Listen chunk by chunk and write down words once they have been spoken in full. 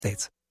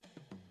States.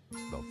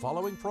 The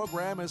following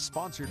program is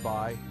sponsored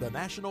by the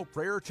National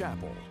Prayer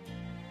Chapel.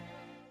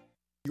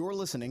 You're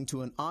listening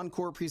to an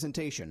encore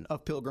presentation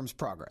of Pilgrim's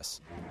Progress.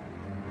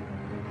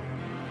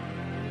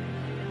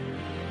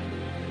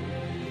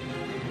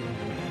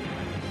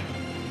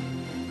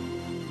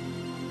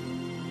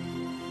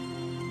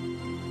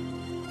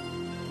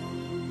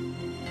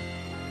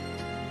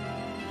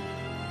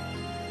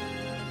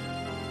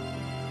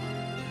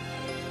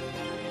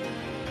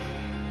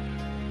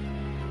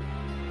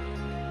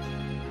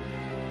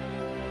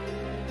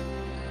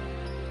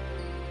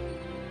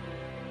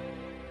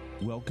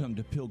 Welcome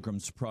to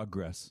Pilgrim's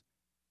Progress.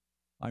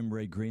 I'm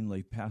Ray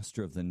Greenley,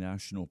 pastor of the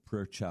National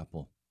Prayer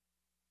Chapel.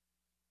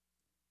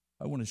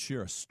 I want to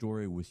share a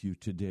story with you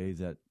today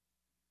that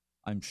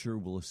I'm sure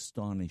will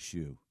astonish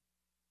you.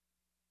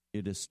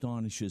 It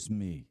astonishes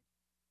me.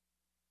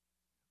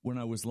 When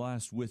I was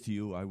last with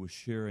you, I was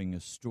sharing a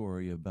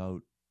story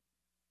about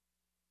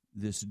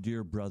this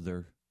dear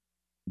brother,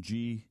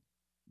 G.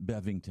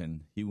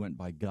 Bevington. He went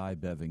by Guy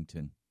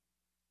Bevington.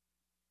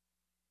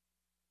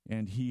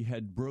 And he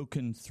had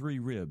broken 3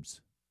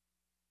 ribs,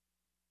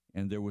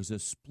 and there was a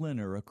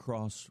splinter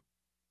across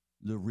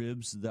the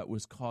ribs that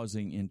was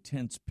causing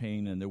intense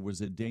pain, and there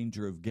was a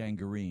danger of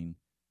gangrene.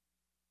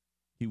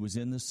 He was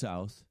in the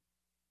South,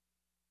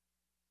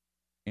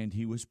 and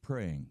he was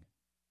praying,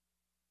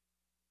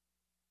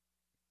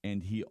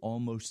 and he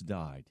almost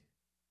died.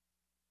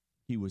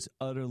 He was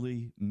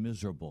utterly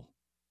miserable.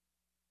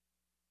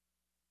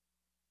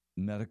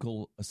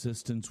 Medical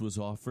assistance was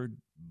offered,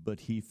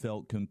 but he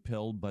felt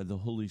compelled by the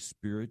Holy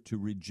Spirit to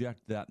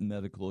reject that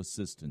medical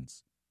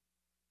assistance.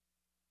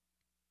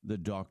 The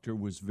doctor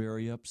was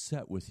very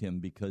upset with him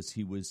because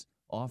he was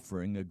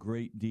offering a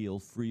great deal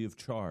free of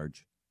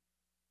charge.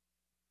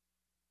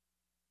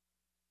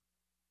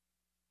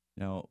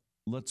 Now,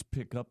 let's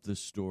pick up this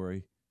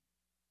story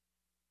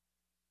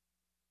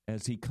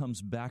as he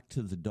comes back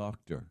to the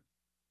doctor.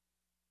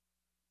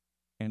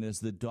 And as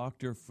the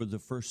doctor, for the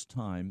first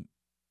time,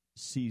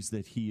 sees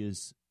that he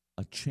is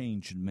a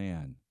changed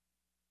man.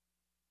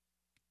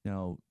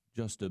 Now,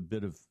 just a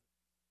bit of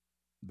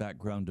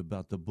background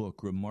about the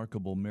book,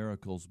 Remarkable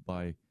Miracles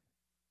by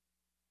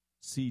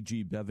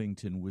C.G.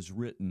 Bevington, was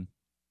written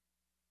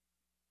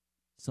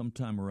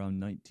sometime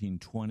around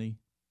 1920.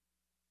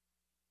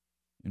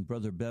 And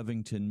Brother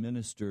Bevington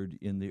ministered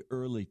in the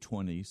early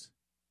 20s,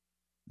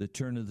 the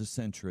turn of the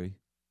century,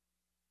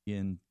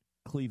 in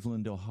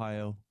Cleveland,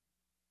 Ohio,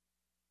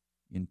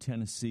 in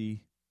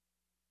Tennessee,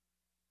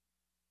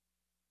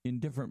 in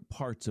different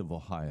parts of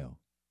Ohio.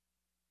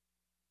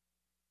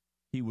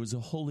 He was a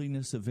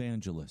holiness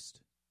evangelist.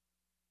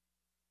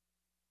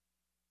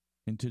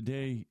 And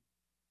today,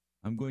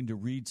 I'm going to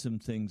read some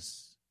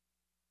things,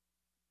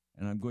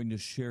 and I'm going to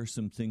share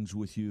some things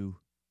with you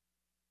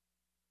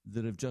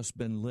that have just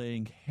been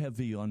laying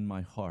heavy on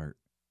my heart.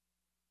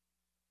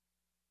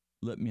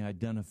 Let me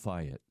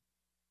identify it.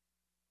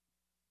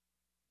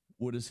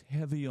 What is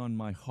heavy on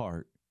my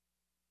heart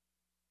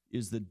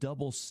is the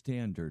double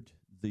standard,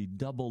 the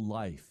double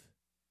life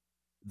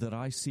that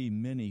I see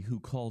many who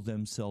call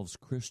themselves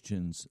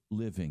Christians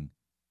living.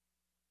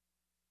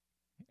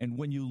 And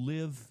when you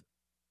live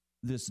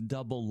this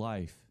double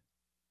life,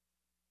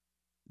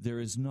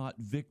 there is not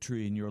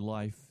victory in your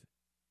life,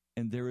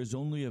 and there is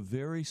only a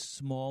very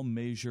small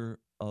measure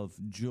of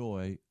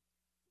joy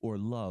or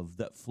love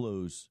that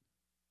flows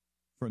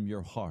from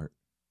your heart.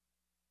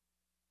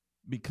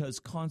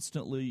 Because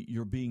constantly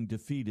you're being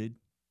defeated,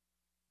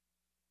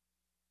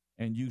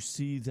 and you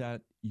see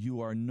that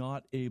you are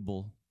not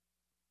able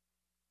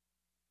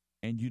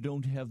and you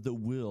don't have the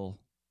will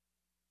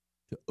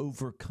to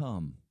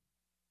overcome.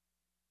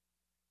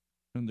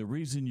 And the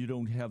reason you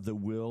don't have the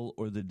will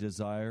or the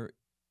desire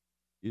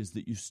is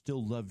that you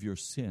still love your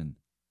sin.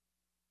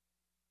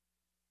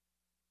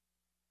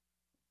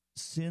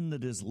 Sin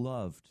that is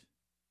loved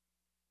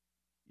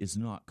is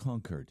not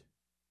conquered.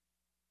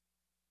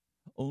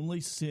 Only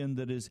sin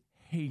that is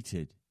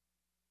hated.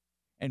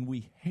 And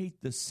we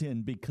hate the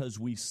sin because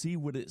we see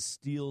what it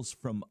steals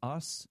from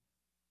us.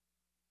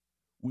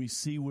 We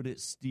see what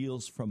it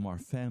steals from our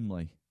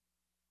family.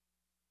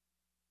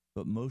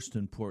 But most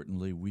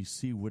importantly, we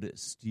see what it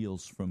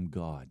steals from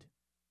God,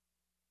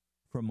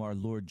 from our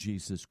Lord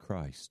Jesus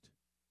Christ.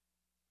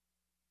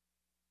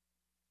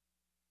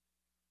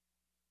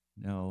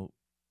 Now,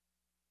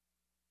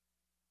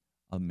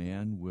 a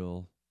man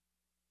will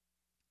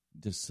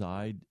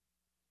decide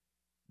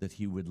that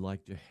he would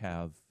like to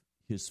have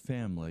his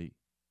family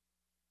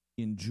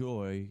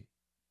enjoy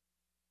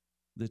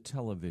the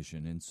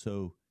television, and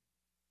so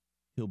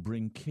he'll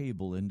bring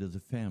cable into the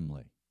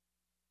family.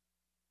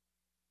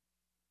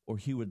 Or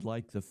he would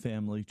like the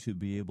family to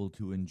be able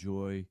to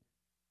enjoy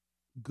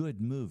good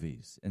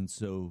movies, and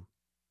so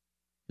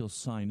he'll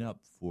sign up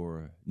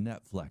for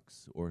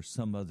Netflix or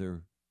some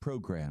other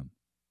program.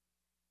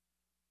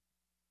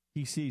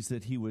 He sees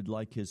that he would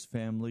like his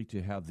family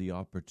to have the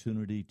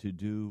opportunity to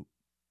do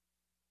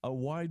a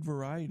wide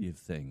variety of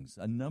things,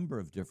 a number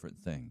of different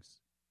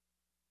things,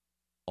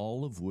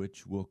 all of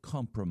which will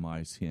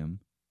compromise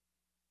him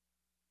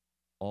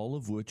all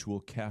of which will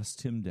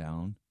cast him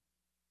down,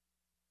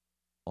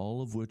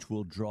 all of which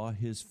will draw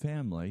his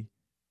family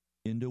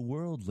into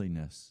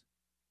worldliness.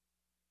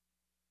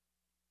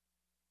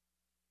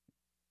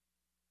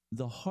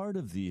 The heart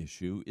of the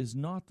issue is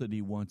not that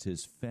he wants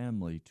his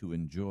family to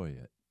enjoy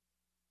it.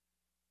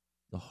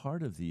 The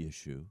heart of the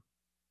issue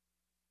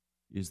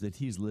is that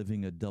he's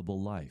living a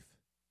double life,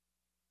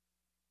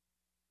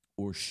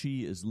 or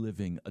she is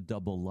living a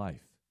double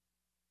life.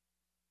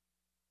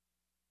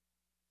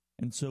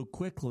 And so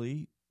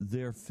quickly,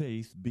 their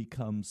faith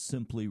becomes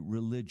simply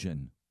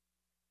religion.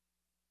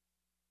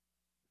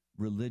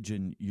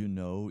 Religion, you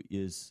know,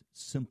 is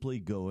simply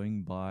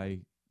going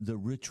by the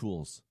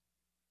rituals.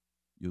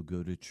 You'll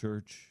go to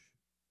church,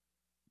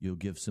 you'll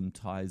give some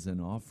tithes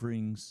and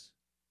offerings,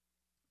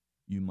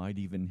 you might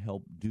even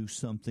help do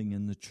something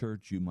in the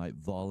church, you might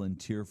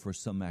volunteer for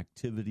some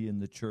activity in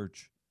the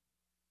church.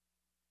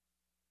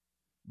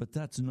 But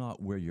that's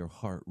not where your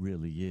heart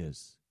really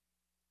is.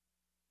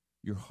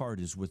 Your heart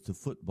is with the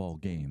football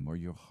game, or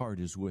your heart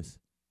is with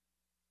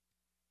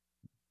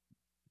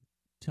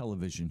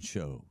television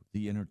show,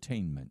 the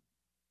entertainment,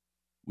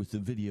 with the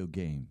video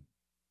game,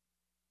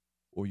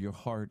 or your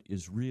heart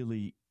is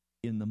really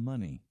in the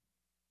money,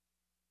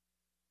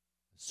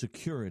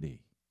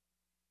 security,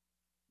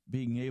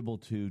 being able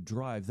to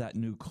drive that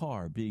new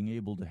car, being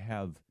able to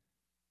have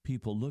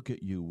people look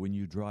at you when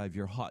you drive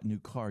your hot new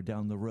car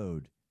down the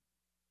road.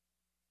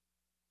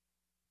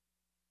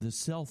 The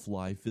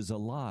self-life is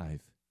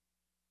alive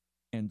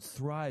and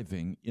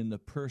thriving in the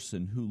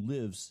person who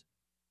lives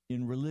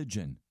in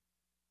religion.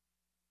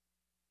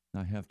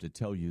 I have to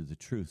tell you the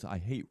truth. I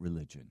hate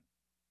religion.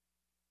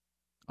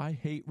 I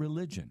hate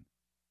religion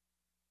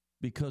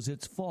because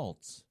it's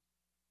false.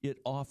 It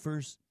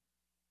offers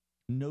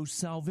no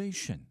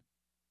salvation.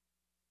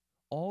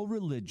 All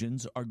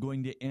religions are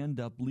going to end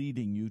up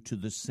leading you to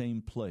the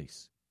same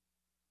place,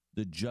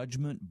 the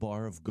judgment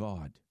bar of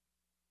God.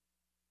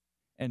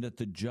 And at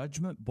the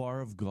judgment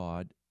bar of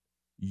God,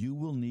 you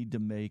will need to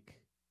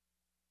make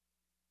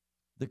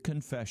the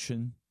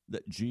confession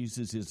that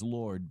Jesus is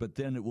Lord, but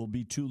then it will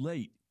be too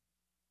late.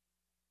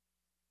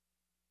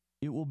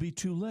 It will be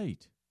too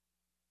late.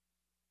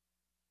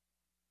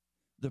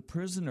 The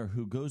prisoner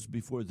who goes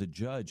before the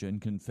judge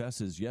and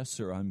confesses, "Yes,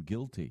 sir, I'm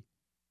guilty,"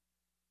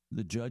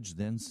 the judge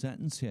then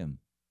sentences him,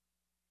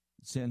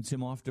 sends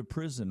him off to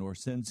prison, or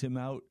sends him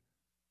out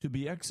to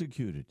be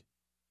executed.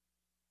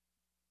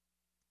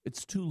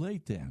 It's too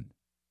late then.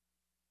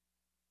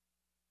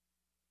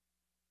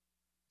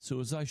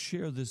 So as I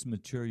share this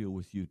material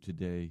with you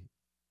today,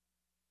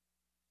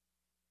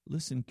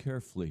 listen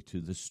carefully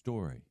to the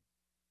story.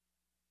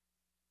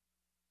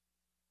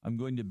 I'm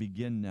going to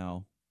begin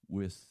now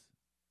with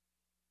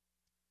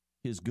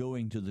his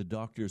going to the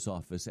doctor's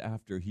office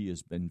after he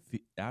has been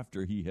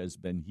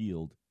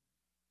healed.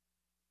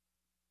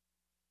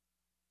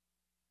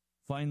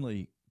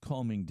 Finally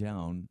calming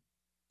down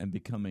and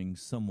becoming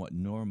somewhat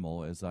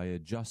normal as I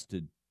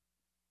adjusted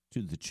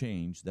to the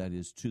change, that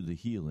is, to the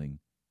healing,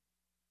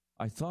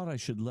 I thought I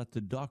should let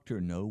the doctor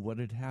know what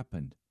had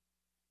happened.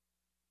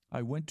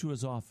 I went to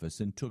his office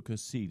and took a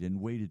seat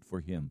and waited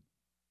for him.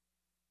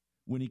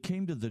 When he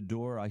came to the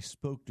door, I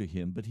spoke to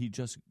him, but he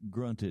just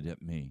grunted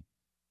at me.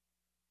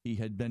 He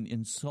had been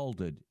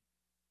insulted,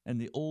 and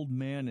the old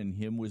man in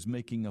him was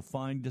making a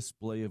fine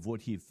display of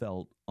what he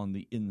felt on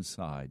the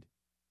inside.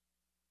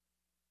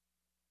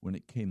 When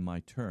it came my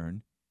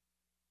turn,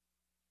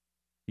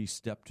 he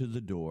stepped to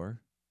the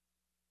door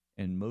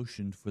and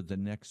motioned for the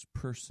next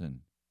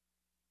person,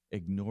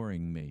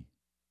 ignoring me.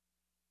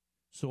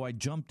 So I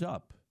jumped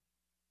up,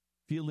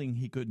 feeling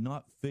he could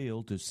not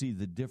fail to see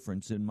the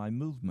difference in my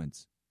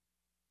movements.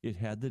 It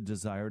had the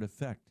desired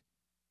effect,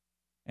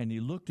 and he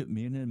looked at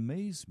me in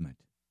amazement.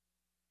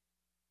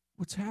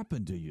 "What's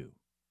happened to you?"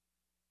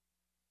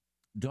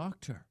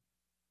 "Doctor,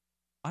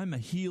 I'm a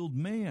healed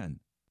man."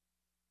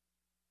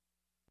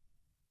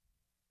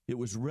 It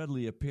was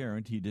readily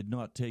apparent he did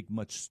not take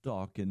much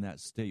stock in that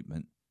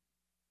statement,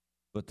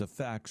 but the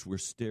facts were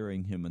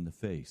staring him in the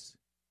face.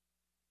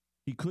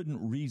 He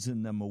couldn't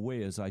reason them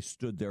away as I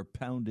stood there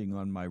pounding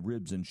on my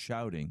ribs and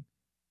shouting.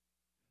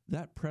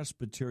 That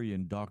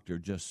Presbyterian doctor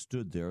just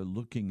stood there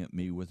looking at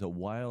me with a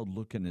wild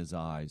look in his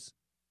eyes.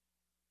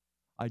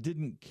 I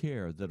didn't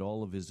care that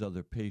all of his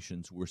other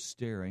patients were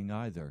staring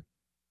either.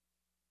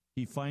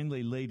 He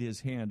finally laid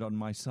his hand on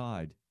my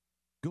side.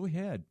 "Go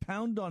ahead,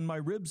 pound on my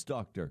ribs,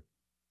 doctor."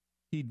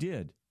 He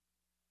did.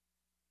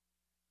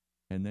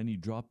 And then he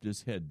dropped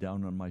his head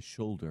down on my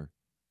shoulder,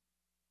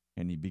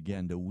 and he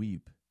began to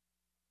weep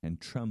and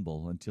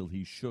tremble until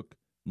he shook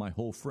my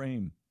whole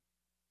frame.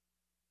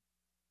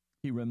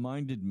 He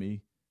reminded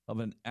me of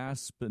an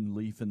aspen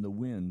leaf in the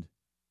wind.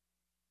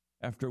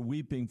 After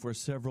weeping for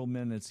several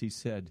minutes, he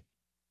said,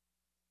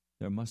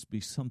 "There must be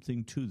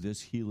something to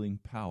this healing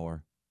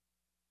power.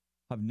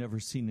 I've never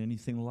seen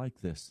anything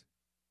like this.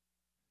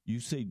 You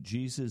say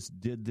Jesus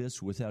did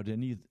this without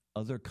any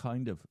other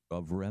kind of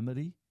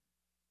remedy?"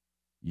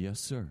 "Yes,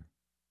 sir."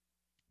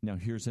 "Now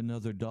here's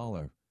another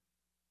 $1,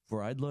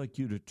 for I'd like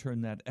you to turn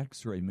that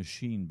x-ray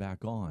machine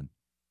back on."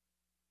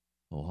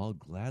 Oh, I'll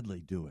gladly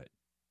do it.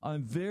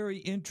 I'm very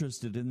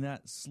interested in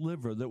that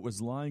sliver that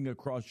was lying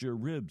across your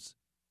ribs.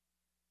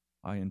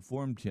 I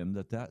informed him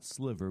that that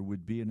sliver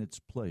would be in its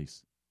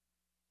place.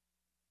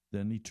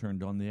 Then he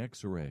turned on the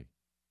X-ray,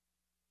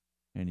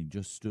 and he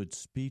just stood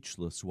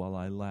speechless while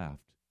I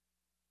laughed.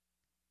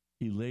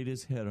 He laid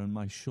his head on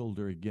my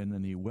shoulder again,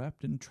 and he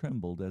wept and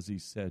trembled as he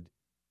said,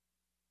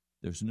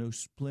 "There's no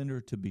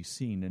splinter to be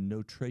seen and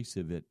no trace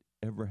of it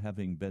ever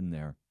having been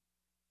there."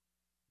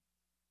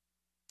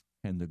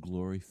 And the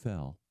glory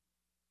fell,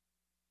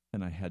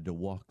 and I had to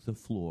walk the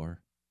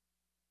floor.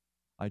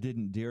 I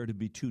didn't dare to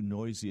be too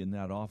noisy in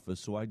that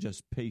office, so I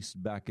just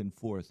paced back and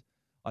forth.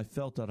 I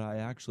felt that I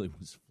actually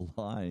was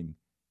flying,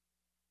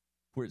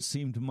 for it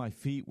seemed my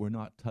feet were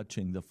not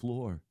touching the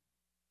floor.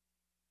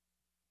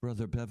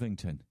 Brother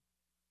Bevington,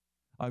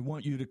 I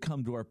want you to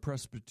come to our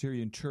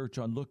Presbyterian church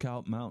on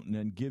Lookout Mountain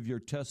and give your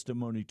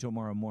testimony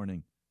tomorrow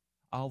morning.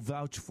 I'll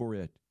vouch for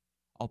it.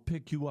 I'll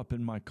pick you up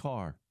in my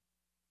car.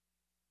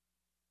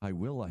 I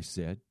will, I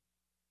said.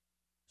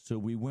 So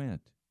we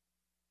went.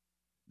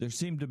 There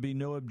seemed to be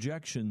no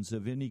objections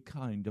of any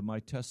kind to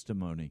my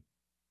testimony.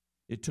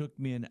 It took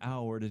me an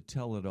hour to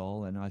tell it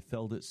all, and I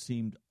felt it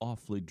seemed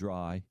awfully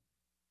dry.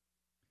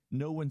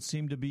 No one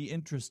seemed to be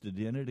interested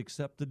in it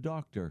except the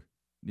doctor,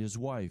 his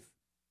wife,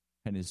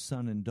 and his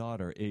son and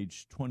daughter,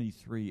 aged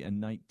 23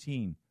 and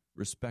 19,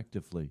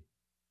 respectively.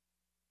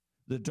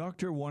 The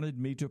doctor wanted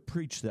me to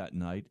preach that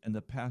night, and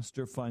the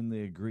pastor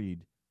finally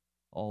agreed,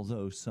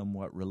 although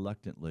somewhat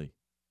reluctantly.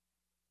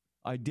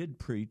 I did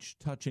preach,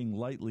 touching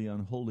lightly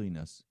on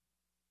holiness,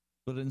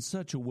 but in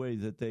such a way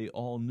that they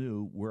all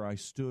knew where I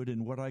stood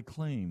and what I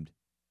claimed.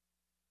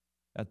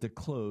 At the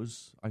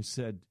close, I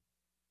said,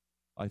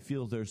 I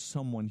feel there's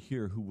someone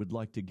here who would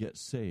like to get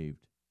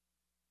saved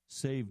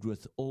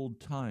with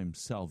old-time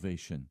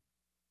salvation.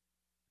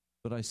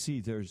 But I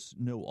see there's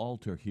no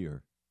altar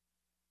here.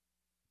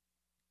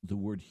 The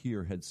word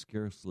 "here" had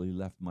scarcely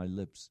left my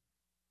lips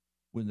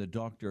when the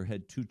doctor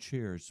had 2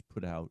 chairs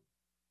put out.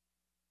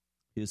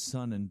 His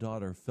son and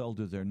daughter fell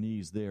to their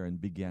knees there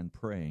and began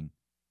praying.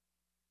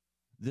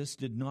 This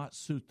did not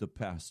suit the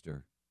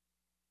pastor,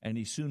 and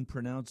he soon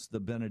pronounced the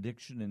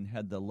benediction and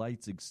had the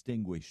lights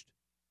extinguished,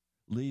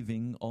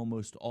 leaving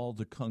almost all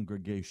the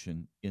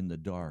congregation in the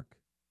dark.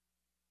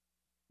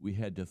 We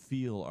had to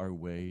feel our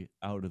way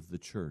out of the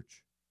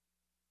church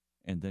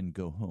and then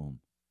go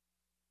home.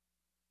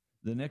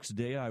 The next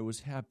day I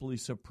was happily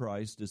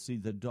surprised to see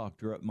the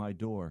doctor at my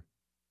door.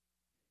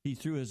 He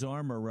threw his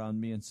arm around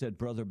me and said,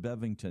 "Brother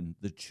Bevington,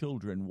 the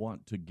children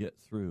want to get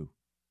through."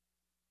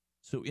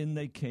 So in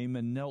they came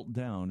and knelt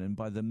down, and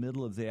by the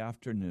middle of the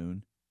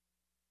afternoon,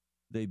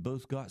 they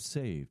both got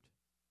saved.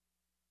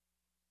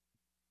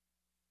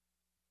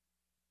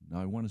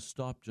 Now I want to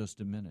stop just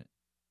a minute.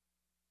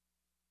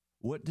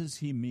 What does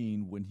he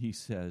mean when he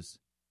says,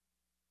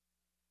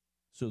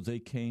 so they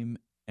came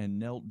and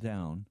knelt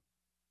down,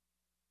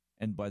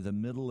 and by the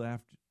middle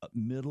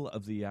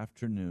of the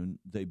afternoon,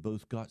 they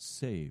both got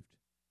saved?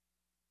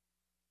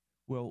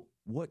 Well,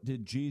 what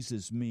did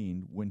Jesus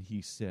mean when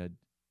he said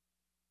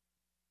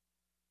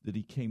that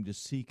he came to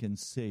seek and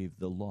save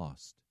the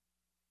lost?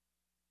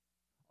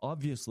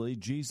 Obviously,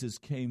 Jesus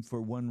came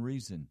for one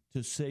reason,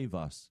 to save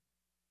us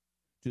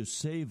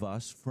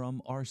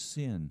from our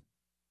sin.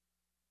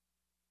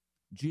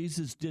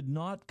 Jesus did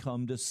not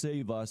come to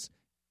save us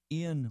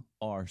in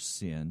our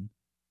sin,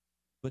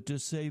 but to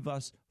save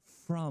us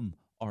from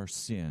our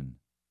sin.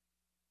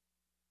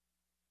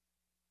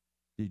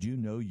 Did you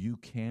know you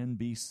can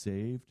be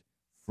saved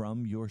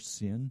from your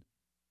sin?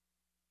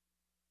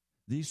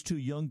 These 2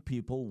 young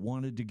people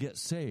wanted to get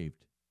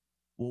saved.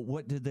 Well,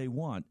 what did they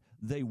want?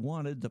 They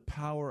wanted the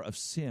power of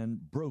sin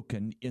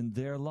broken in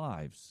their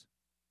lives.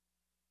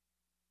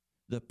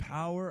 The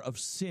power of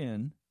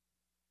sin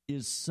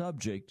is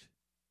subject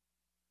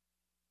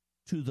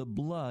to the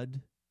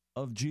blood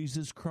of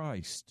Jesus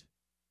Christ.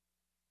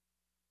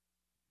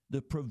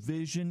 The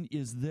provision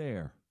is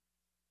there.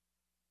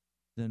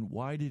 Then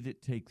why did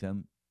it take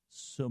them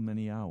so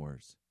many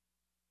hours?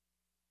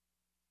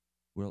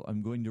 Well,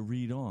 I'm going to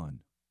read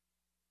on.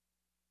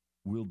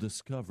 We'll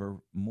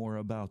discover more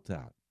about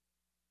that.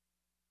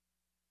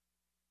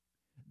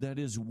 That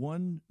is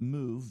one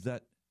move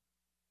that,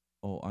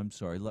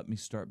 let me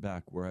start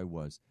back where I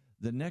was.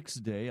 The next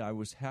day, I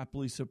was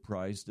happily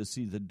surprised to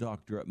see the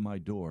doctor at my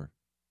door.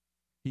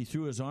 He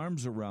threw his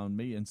arms around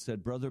me and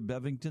said, "Brother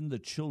Bevington, the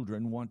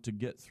children want to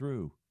get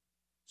through."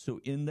 So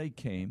in they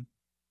came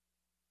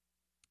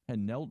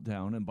and knelt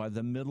down, and by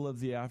the middle of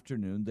the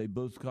afternoon, they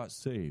both got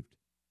saved.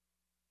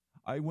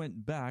 I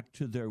went back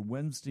to their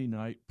Wednesday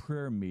night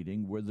prayer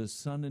meeting where the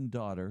son and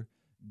daughter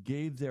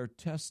gave their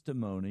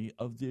testimony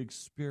of the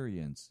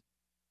experience.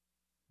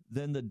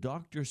 Then the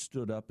doctor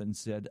stood up and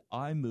said,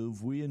 "I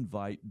move we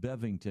invite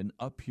Bevington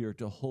up here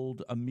to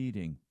hold a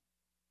meeting."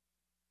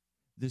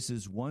 This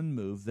is one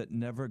move that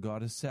never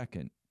got a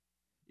second.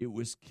 It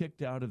was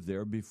kicked out of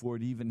there before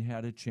it even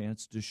had a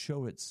chance to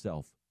show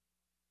itself.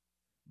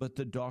 But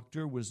the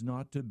doctor was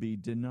not to be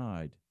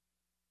denied.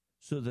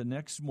 So the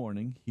next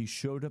morning, he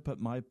showed up at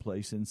my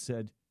place and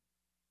said,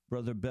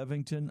 Brother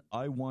Bevington,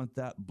 I want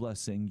that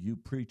blessing you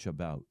preach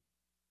about.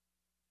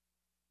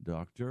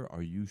 Doctor,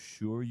 are you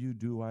sure you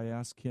do? I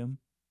ask him.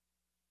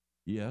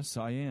 Yes,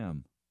 I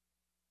am.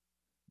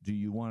 Do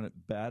you want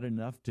it bad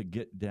enough to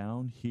get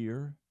down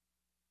here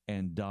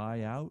and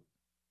die out?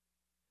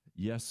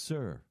 Yes,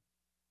 sir.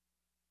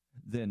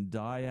 Then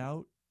die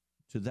out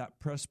to that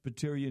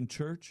Presbyterian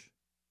church?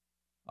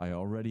 I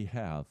already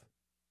have.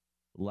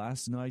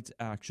 Last night's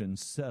action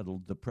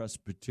settled the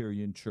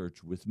Presbyterian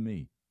church with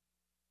me.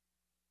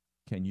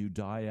 Can you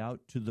die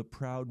out to the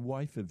proud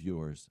wife of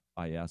yours?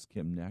 I ask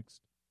him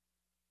next.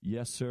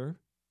 Yes, sir,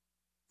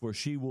 for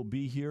she will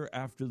be here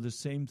after the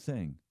same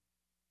thing.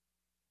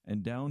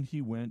 And down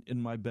he went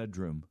in my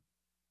bedroom.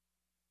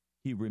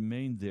 He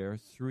remained there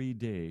 3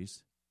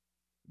 days,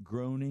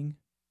 groaning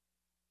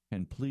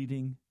and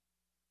pleading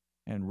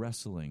and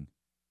wrestling.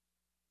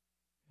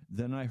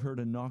 Then I heard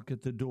a knock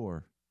at the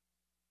door.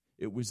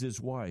 It was his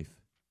wife,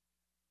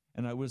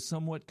 and I was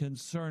somewhat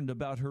concerned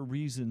about her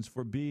reasons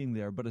for being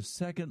there, but a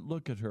second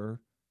look at her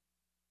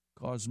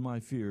caused my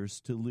fears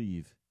to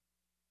leave.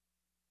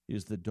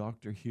 Is the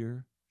doctor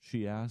here?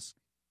 She asked,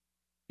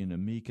 in a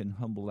meek and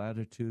humble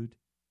attitude.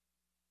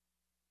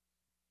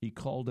 He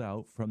called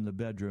out from the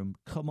bedroom,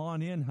 "Come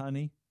on in,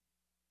 honey."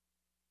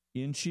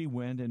 In she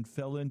went and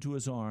fell into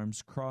his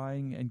arms,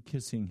 crying and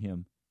kissing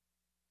him.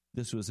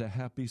 This was a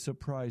happy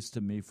surprise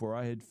to me, for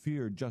I had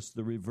feared just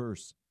the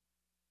reverse.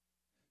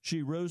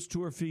 She rose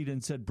to her feet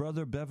and said,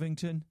 "Brother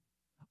Bevington,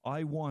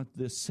 I want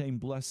this same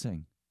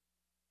blessing."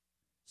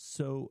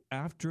 So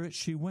after it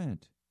she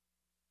went.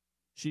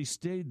 She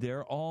stayed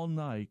there all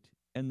night,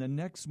 and the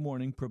next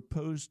morning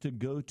proposed to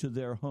go to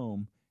their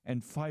home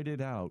and fight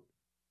it out.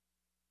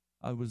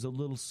 I was a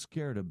little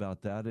scared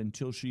about that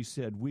until she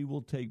said, "We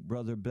will take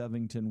Brother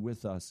Bevington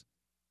with us."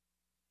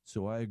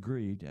 So I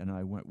agreed, and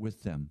I went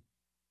with them.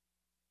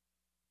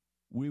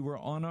 We were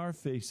on our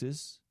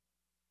faces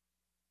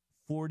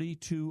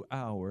 42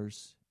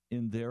 hours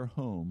in their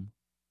home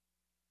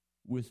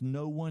with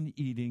no one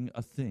eating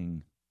a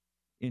thing.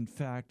 In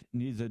fact,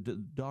 neither the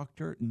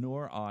doctor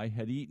nor I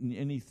had eaten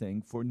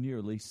anything for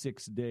nearly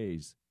 6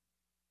 days.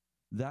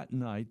 That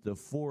night, the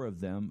 4 of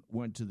them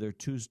went to their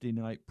Tuesday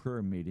night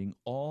prayer meeting,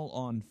 all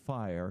on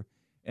fire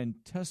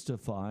and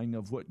testifying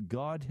of what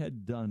God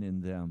had done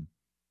in them.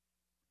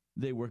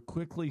 They were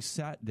quickly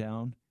sat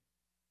down,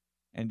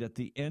 and at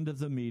the end of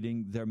the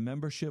meeting, their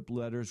membership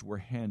letters were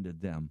handed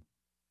them.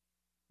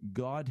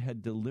 God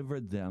had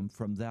delivered them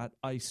from that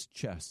ice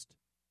chest.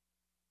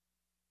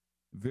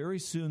 Very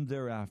soon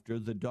thereafter,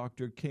 the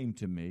doctor came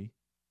to me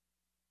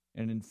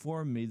and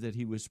informed me that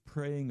he was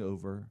praying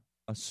over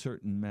a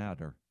certain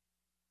matter.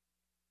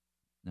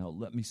 Now,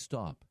 let me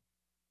stop.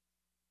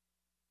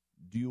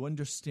 Do you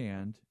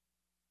understand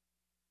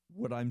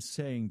what I'm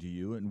saying to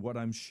you and what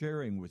I'm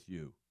sharing with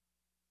you?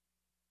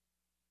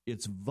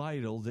 It's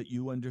vital that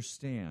you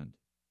understand.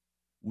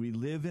 We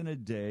live in a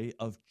day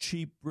of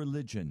cheap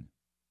religion.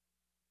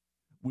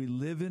 We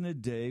live in a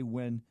day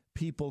when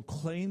people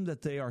claim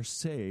that they are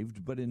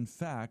saved, but in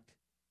fact,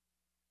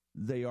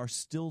 they are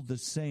still the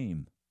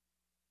same.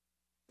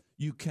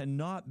 You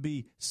cannot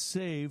be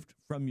saved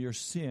from your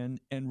sin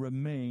and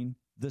remain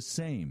the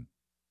same.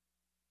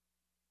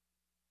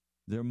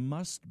 There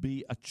must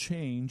be a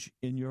change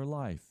in your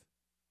life.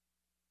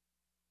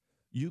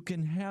 You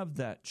can have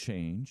that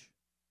change,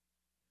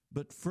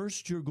 but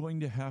first you're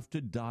going to have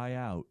to die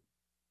out.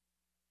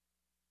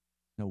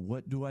 Now,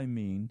 what do I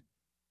mean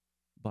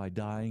by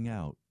dying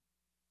out?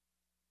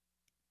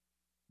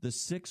 The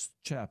 6th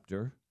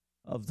chapter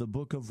of the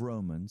book of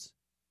Romans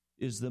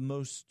is the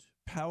most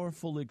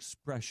powerful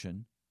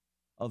expression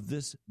of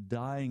this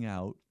dying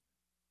out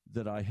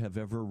that I have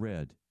ever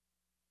read.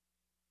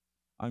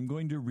 I'm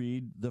going to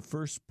read the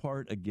first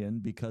part again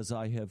because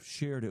I have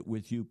shared it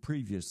with you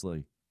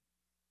previously,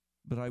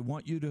 but I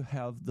want you to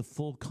have the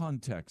full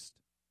context.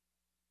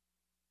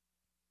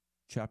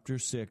 Chapter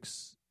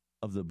 6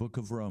 of the book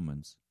of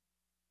Romans.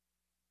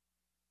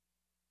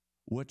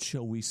 What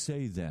shall we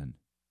say then?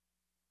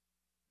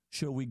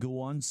 Shall we go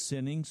on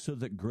sinning so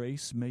that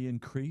grace may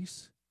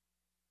increase?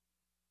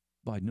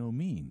 By no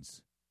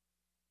means.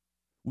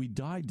 We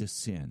died to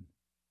sin.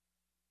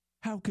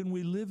 How can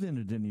we live in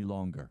it any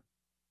longer?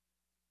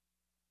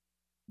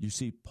 You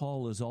see,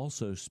 Paul is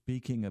also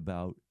speaking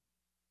about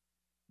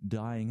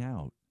dying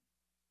out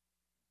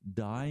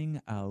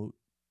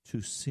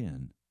to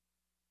sin.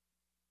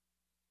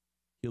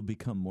 He'll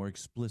become more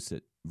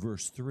explicit.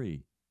 Verse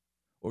 3,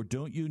 or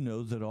don't you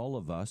know that all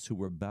of us who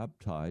were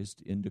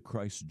baptized into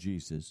Christ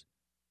Jesus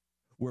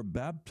were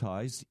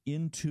baptized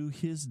into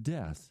his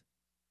death?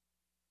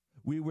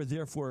 We were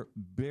therefore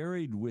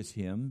buried with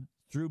him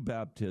through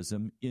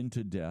baptism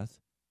into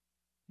death,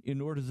 in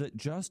order that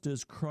just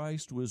as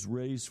Christ was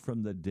raised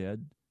from the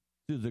dead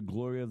through the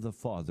glory of the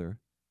Father,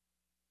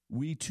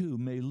 we too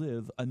may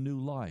live a new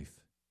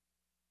life.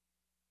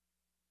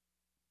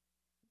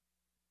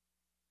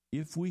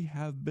 If we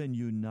have been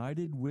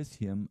united with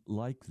him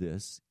like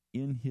this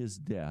in his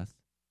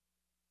death,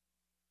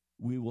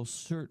 we will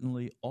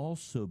certainly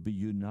also be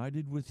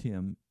united with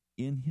him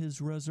in his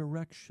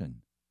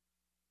resurrection.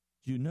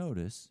 Do you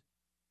notice?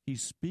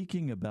 He's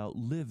speaking about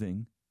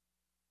living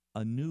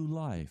a new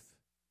life.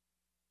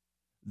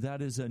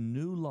 That is a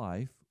new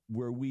life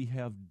where we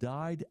have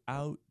died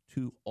out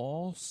to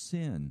all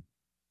sin,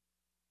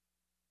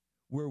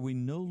 where we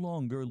no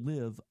longer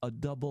live a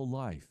double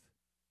life,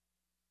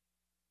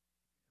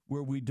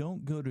 where we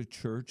don't go to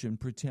church and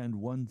pretend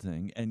one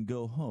thing and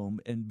go home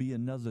and be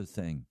another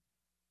thing.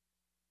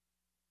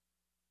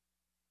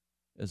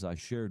 As I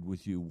shared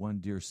with you, one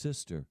dear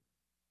sister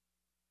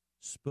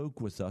spoke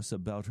with us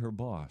about her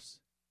boss.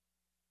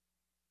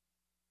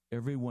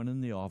 Everyone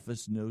in the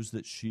office knows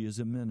that she is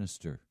a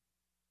minister,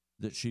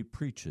 that she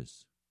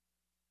preaches,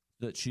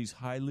 that she's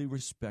highly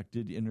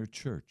respected in her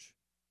church,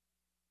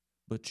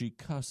 but she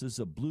cusses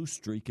a blue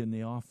streak in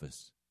the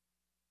office.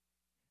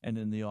 And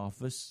in the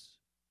office,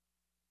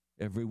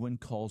 everyone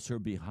calls her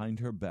behind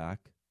her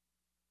back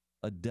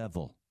a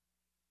devil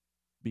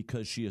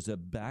because she is a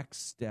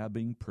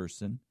backstabbing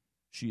person.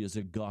 She is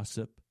a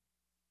gossip.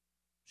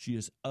 She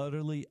is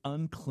utterly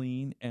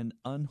unclean and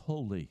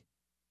unholy.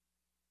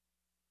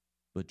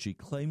 But she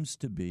claims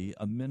to be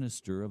a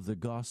minister of the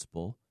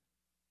gospel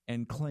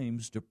and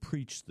claims to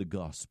preach the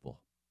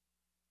gospel.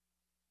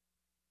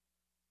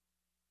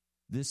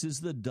 This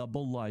is the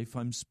double life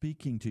I'm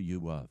speaking to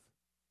you of.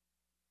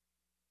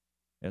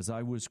 As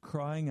I was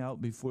crying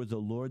out before the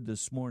Lord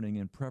this morning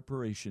in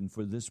preparation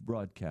for this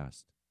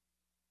broadcast,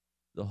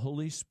 the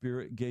Holy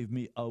Spirit gave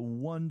me a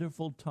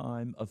wonderful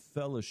time of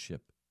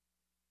fellowship.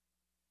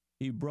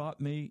 He brought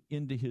me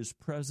into His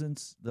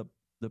presence.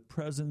 The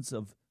presence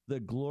of the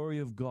glory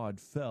of God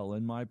fell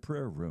in my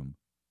prayer room.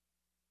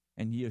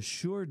 And He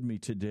assured me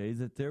today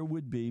that there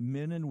would be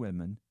men and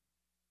women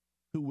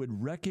who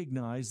would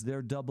recognize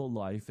their double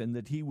life and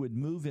that He would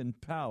move in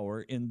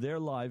power in their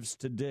lives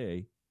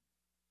today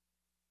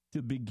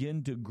to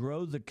begin to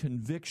grow the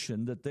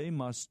conviction that they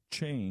must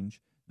change,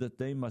 that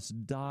they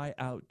must die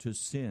out to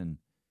sin.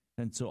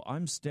 And so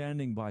I'm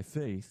standing by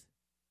faith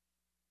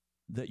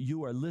that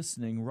you are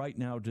listening right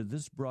now to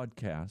this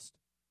broadcast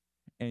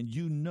and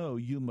you know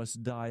you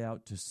must die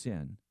out to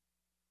sin.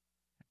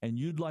 And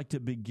you'd like to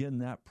begin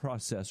that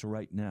process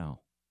right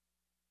now.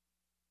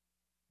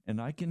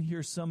 And I can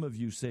hear some of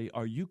you say,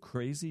 "Are you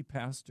crazy,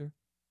 Pastor?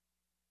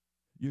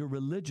 Your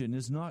religion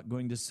is not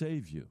going to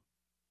save you.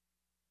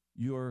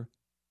 Your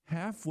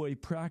halfway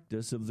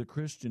practice of the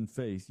Christian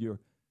faith, your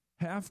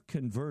half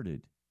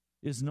converted,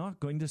 is not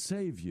going to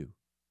save you.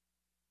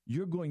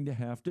 You're going to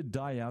have to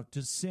die out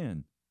to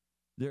sin.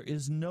 There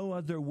is no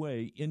other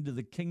way into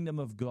the kingdom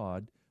of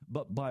God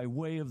but by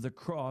way of the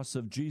cross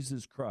of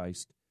Jesus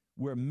Christ,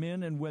 where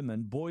men and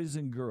women, boys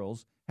and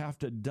girls, have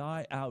to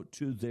die out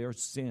to their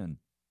sin."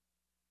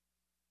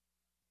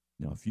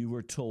 Now, if you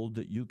were told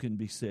that you can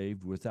be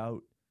saved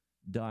without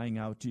dying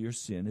out to your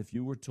sin, if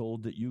you were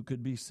told that you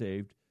could be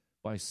saved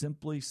by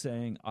simply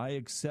saying, "I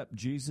accept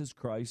Jesus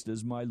Christ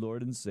as my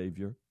Lord and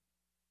Savior,"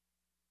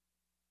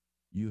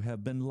 you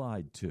have been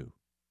lied to.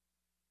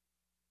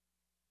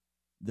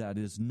 That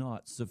is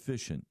not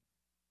sufficient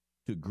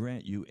to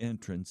grant you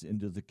entrance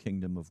into the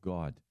kingdom of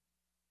God.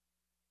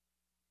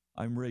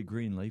 I'm Ray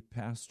Greenley,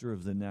 pastor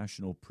of the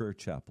National Prayer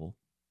Chapel.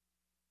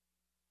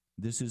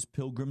 This is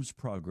Pilgrim's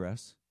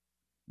Progress.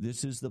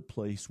 This is the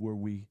place where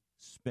we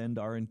spend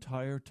our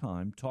entire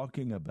time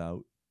talking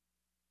about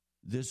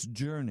this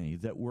journey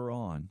that we're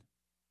on,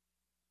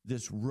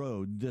 this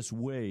road, this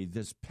way,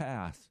 this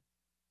path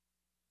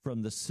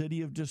from the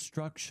city of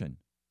destruction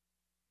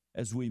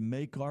as we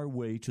make our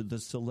way to the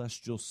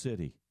celestial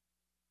city.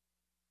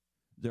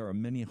 There are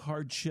many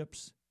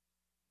hardships,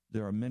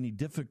 there are many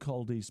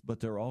difficulties, but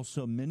there are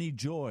also many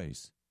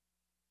joys.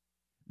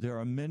 There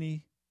are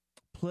many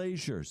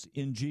pleasures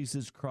in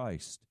Jesus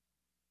Christ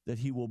that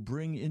He will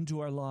bring into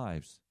our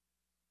lives.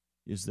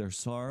 Is there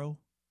sorrow?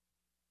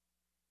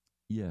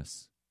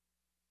 Yes.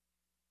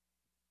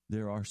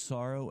 There are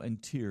sorrow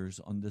and tears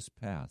on this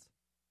path.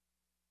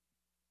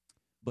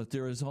 But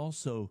there is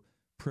also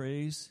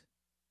praise,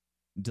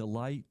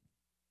 delight,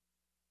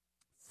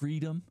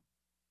 freedom,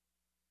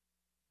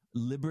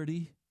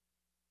 liberty.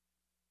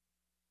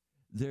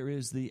 There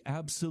is the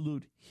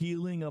absolute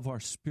healing of our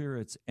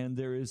spirits, and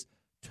there is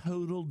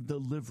total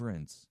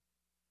deliverance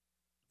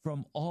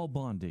from all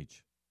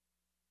bondage.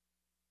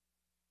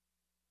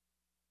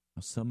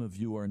 Now, some of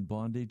you are in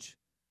bondage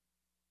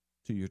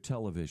to your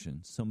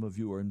television. Some of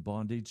you are in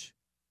bondage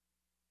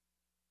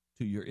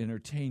to your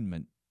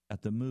entertainment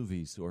at the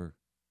movies or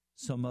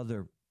some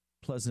other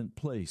pleasant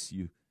place.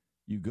 You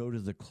go to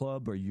the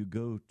club or you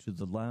go to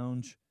the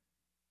lounge.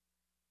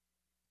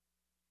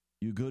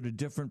 You go to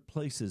different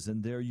places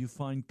and there you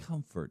find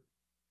comfort.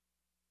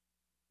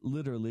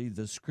 Literally,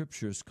 the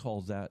scriptures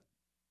call that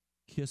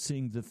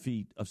kissing the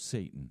feet of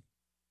Satan.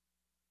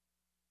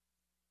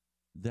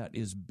 That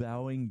is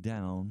bowing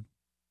down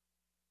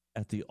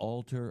at the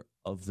altar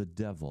of the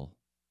devil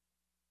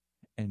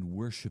and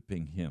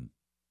worshiping him.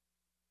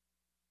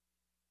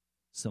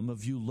 Some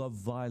of you love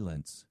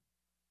violence.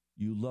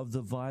 You love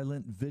the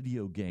violent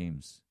video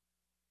games.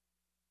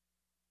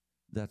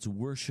 That's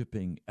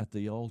worshiping at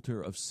the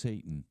altar of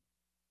Satan.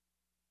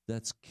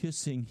 That's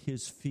kissing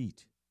his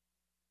feet.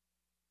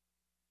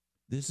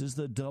 This is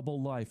the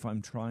double life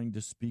I'm trying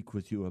to speak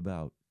with you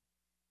about.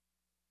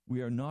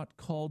 We are not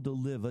called to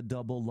live a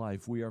double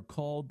life. We are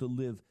called to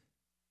live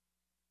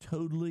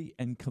totally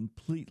and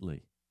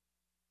completely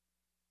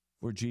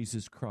for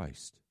Jesus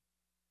Christ.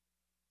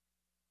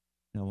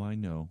 Now, I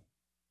know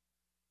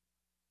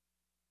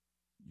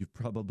you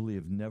probably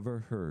have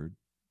never heard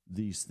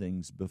these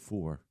things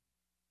before.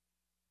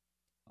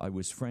 I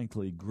was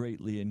frankly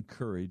greatly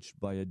encouraged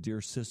by a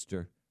dear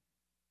sister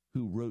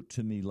who wrote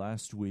to me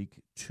last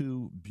week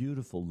 2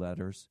 beautiful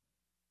letters,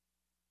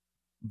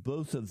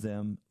 both of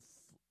them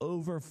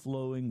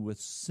overflowing with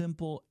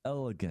simple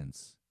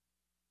elegance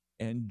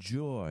and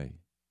joy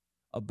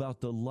about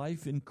the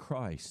life in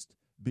Christ,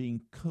 being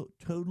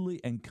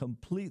totally and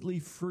completely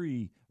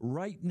free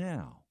right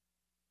now,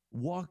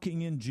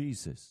 walking in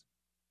Jesus,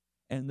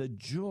 and the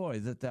joy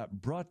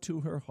that brought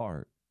to her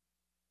heart.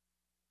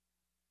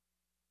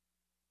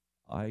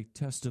 I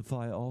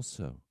testify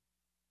also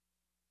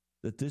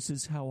that this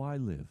is how I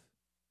live,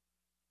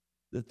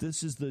 that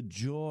this is the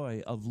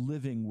joy of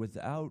living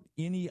without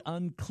any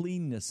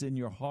uncleanness in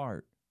your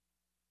heart.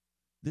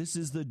 This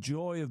is the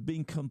joy of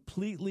being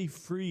completely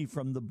free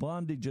from the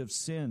bondage of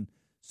sin,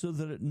 so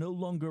that it no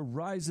longer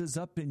rises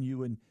up in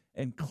you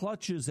and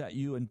clutches at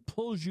you and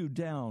pulls you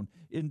down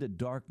into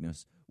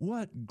darkness.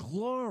 What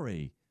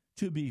glory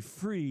to be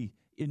free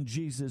in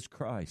Jesus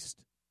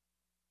Christ.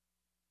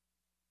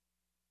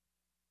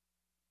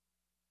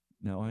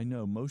 Now, I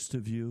know most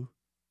of you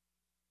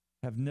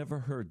have never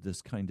heard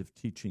this kind of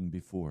teaching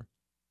before.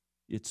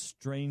 It's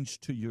strange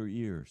to your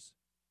ears.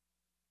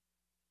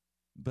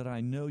 But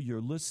I know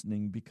you're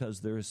listening because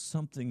there is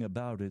something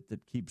about it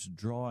that keeps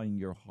drawing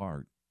your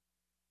heart.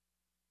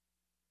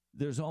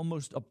 There's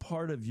almost a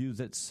part of you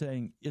that's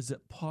saying, is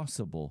it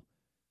possible?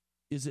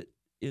 Is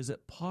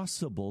it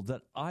possible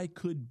that I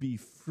could be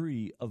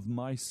free of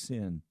my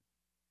sin?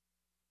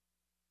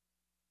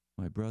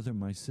 My brother,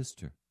 my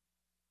sister,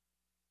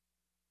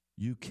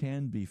 you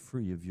can be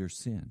free of your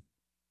sin.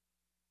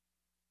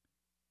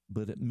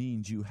 But it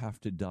means you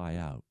have to die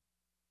out.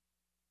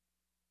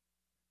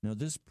 Now,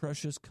 this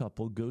precious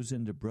couple goes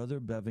into Brother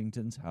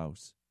Bevington's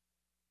house,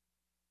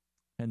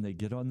 and they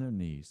get on their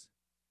knees,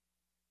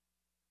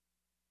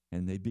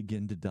 and they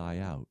begin to die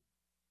out.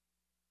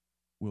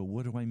 Well,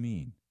 what do I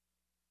mean?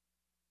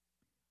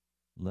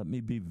 Let me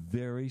be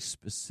very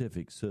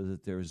specific so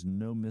that there is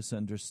no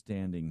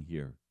misunderstanding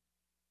here.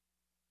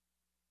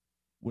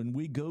 When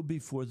we go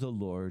before the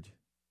Lord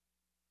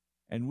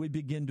and we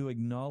begin to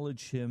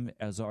acknowledge Him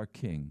as our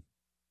King,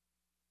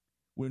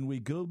 when we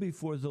go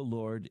before the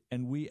Lord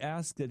and we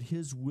ask that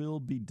His will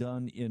be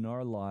done in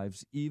our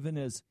lives, even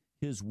as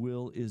His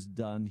will is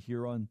done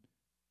here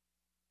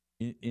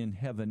in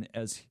heaven,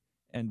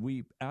 and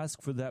we ask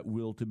for that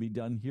will to be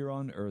done here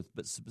on earth,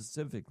 but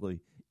specifically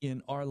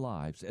in our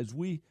lives, as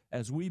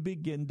we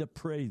begin to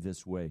pray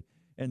this way.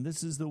 And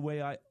this is the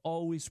way I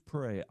always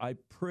pray. I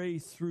pray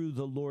through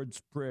the Lord's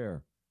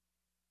Prayer.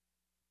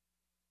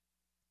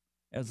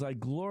 As I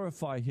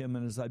glorify Him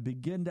and as I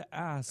begin to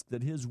ask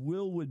that His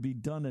will would be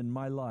done in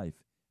my life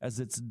as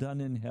it's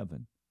done in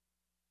heaven.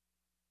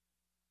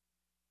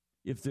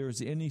 If there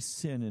is any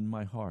sin in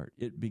my heart,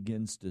 it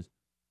begins to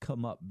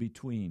come up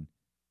between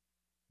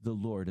the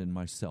Lord and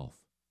myself.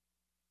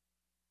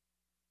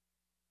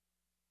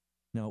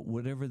 Now,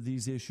 whatever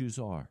these issues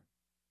are,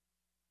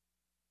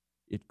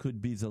 it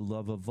could be the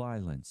love of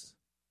violence.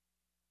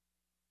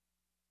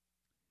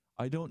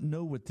 I don't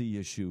know what the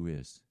issue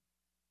is.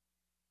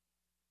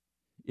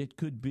 It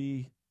could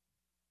be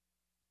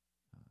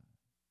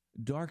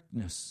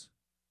darkness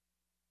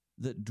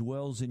that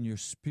dwells in your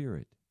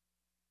spirit.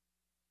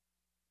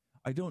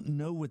 I don't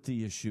know what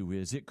the issue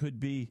is. It could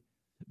be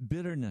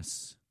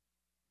bitterness.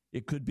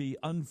 It could be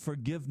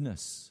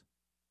unforgiveness.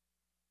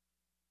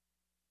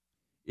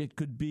 It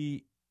could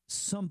be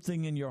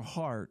something in your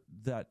heart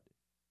that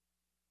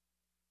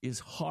is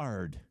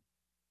hard,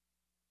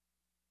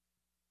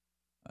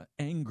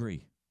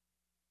 angry.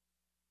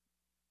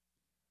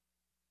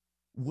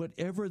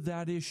 Whatever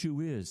that issue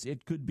is,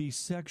 it could be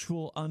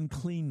sexual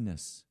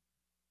uncleanness.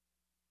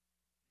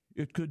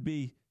 It could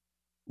be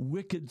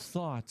wicked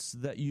thoughts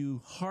that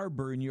you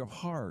harbor in your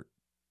heart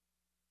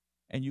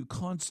and you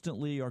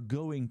constantly are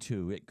going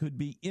to. It could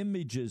be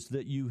images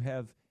that you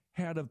have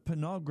had of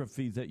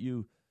pornography that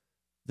you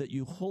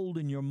hold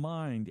in your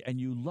mind and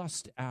you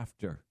lust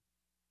after.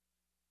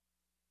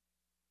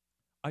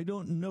 I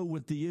don't know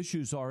what the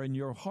issues are in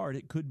your heart.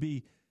 It could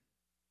be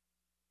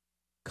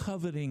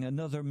coveting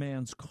another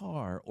man's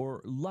car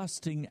or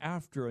lusting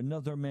after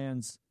another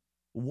man's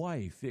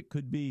wife. It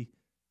could be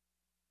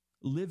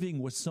living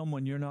with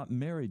someone you're not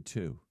married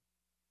to.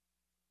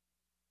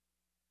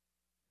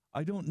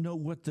 I don't know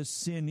what the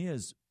sin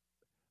is,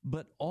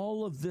 but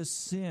all of this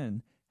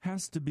sin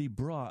has to be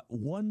brought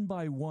one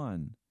by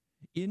one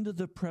into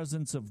the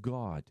presence of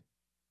God.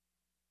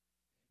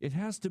 It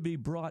has to be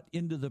brought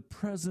into the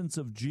presence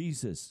of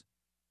Jesus.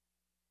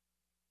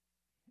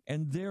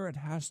 And there it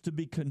has to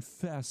be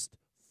confessed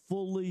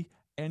fully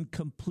and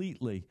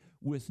completely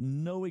with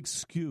no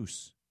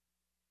excuse.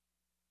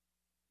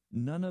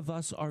 None of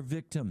us are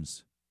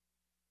victims.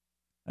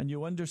 And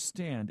you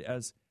understand,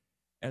 as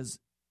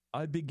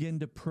I begin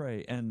to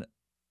pray, and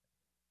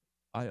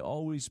I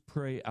always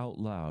pray out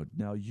loud.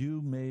 Now,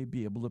 you may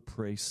be able to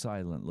pray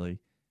silently,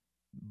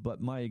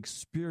 but my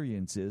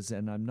experience is,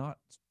 and I'm not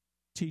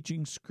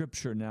teaching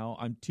Scripture now,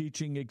 I'm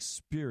teaching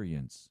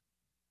experience.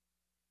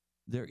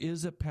 There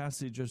is a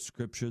passage of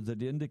Scripture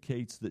that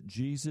indicates that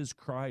Jesus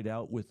cried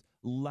out with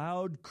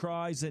loud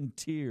cries and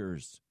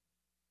tears,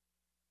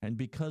 and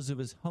because of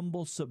his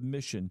humble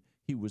submission,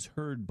 he was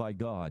heard by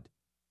God.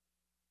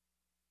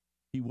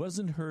 He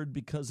wasn't heard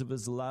because of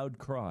his loud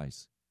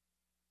cries.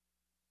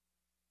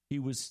 He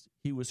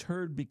was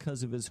heard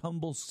because of his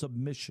humble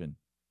submission.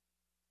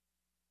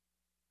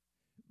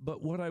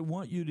 But what I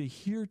want you to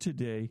hear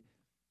today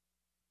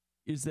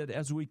is that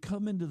as we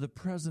come into the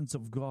presence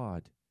of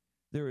God,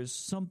 there is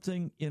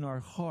something in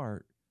our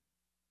heart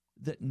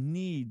that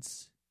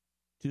needs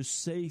to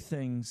say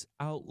things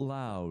out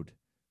loud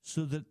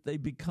so that they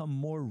become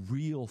more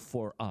real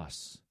for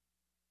us.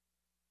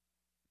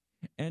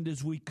 And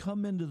as we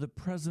come into the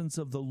presence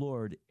of the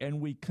Lord and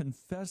we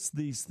confess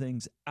these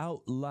things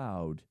out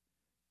loud,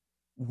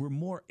 we're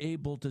more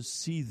able to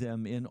see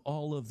them in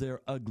all of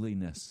their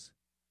ugliness.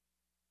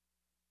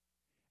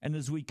 And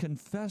as we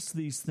confess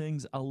these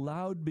things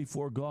aloud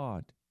before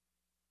God,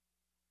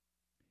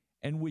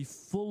 and we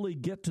fully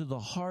get to the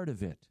heart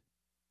of it,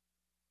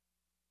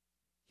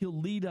 He'll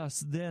lead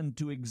us then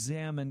to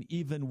examine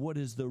even what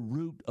is the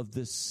root of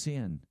this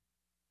sin.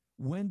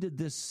 When did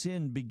this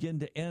sin begin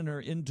to enter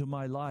into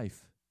my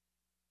life?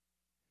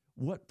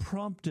 What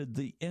prompted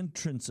the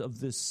entrance of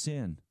this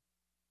sin?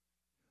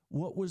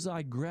 What was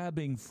I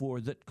grabbing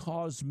for that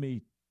caused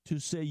me to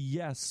say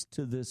yes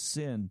to this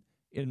sin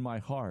in my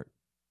heart?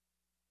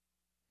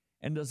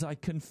 And as I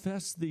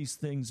confess these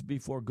things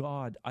before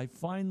God, I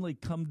finally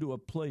come to a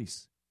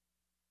place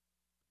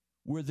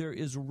where there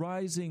is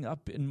rising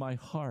up in my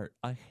heart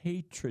a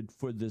hatred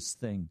for this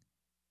thing.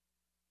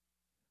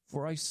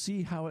 For I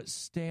see how it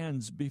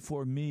stands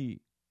before me,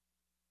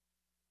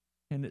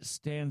 and it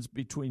stands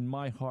between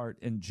my heart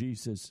and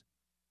Jesus.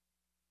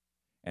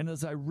 And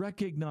as I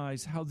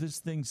recognize how this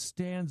thing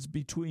stands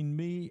between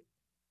me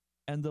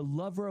and the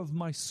lover of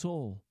my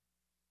soul,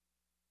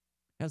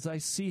 as I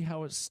see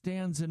how it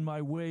stands in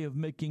my way of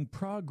making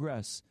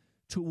progress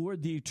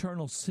toward the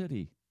eternal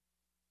city,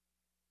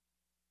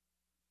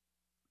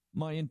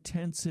 my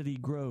intensity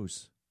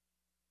grows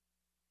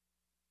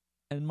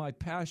and my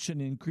passion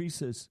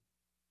increases.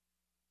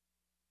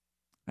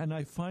 And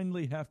I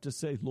finally have to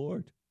say,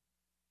 Lord,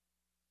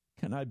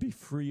 can I be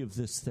free of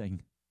this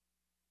thing?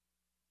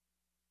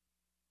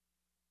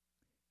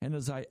 And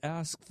as I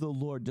ask the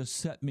Lord to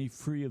set me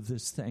free of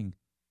this thing,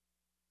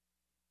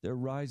 there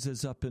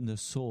rises up in the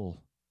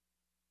soul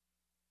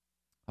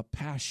a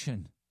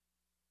passion,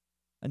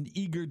 an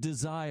eager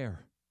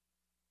desire,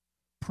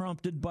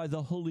 prompted by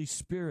the Holy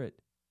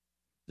Spirit,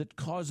 that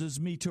causes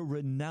me to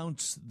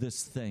renounce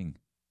this thing,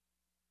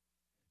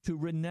 to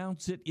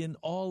renounce it in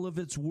all of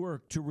its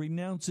work, to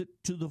renounce it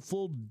to the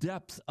full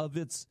depth of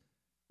its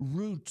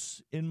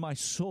roots in my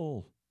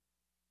soul.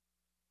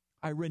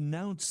 I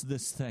renounce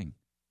this thing.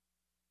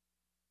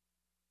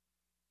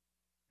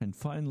 And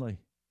finally,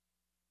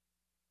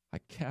 I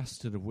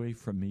cast it away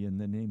from me in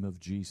the name of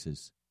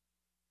Jesus.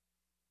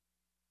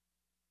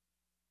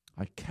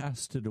 I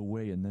cast it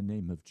away in the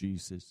name of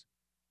Jesus.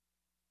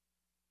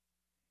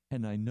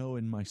 And I know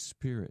in my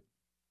spirit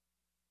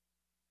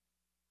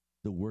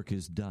the work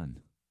is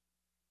done.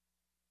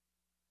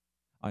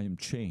 I am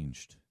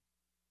changed,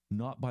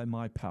 not by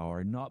my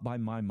power, not by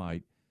my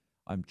might.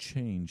 I'm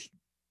changed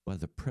by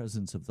the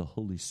presence of the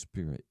Holy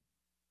Spirit.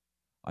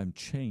 I'm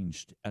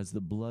changed as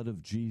the blood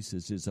of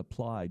Jesus is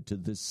applied to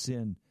this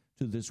sin,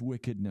 to this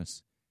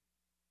wickedness,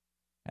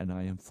 and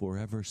I am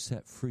forever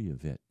set free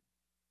of it.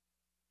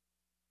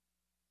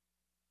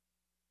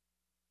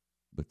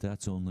 But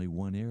that's only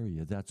one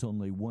area. That's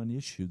only one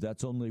issue.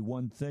 That's only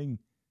one thing.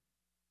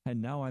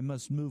 And now I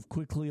must move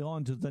quickly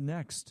on to the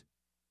next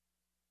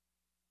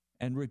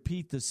and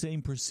repeat the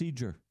same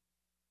procedure.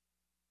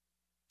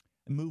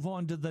 And move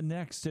on to the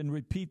next and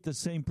repeat the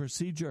same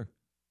procedure.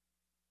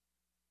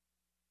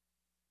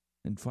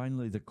 And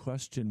finally, the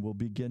question will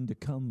begin to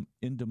come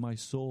into my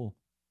soul.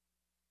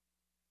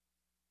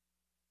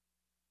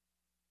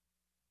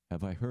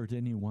 Have I hurt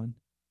anyone?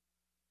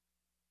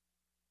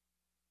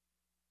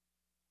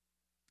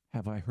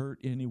 Have I hurt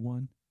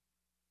anyone?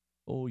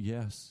 Oh,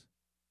 yes.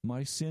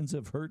 My sins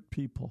have hurt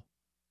people.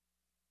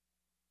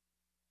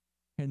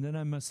 And then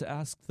I must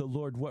ask the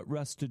Lord, what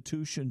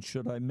restitution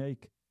should I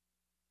make?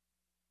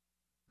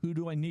 Who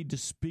do I need to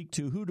speak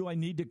to? Who do I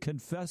need to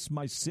confess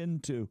my sin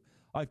to?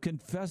 I've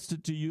confessed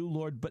it to you,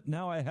 Lord, but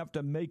now I have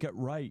to make it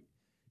right.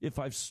 If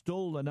I've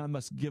stolen, I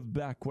must give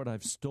back what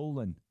I've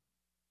stolen.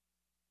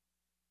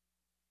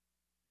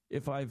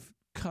 If I've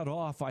cut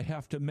off, I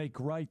have to make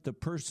right the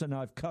person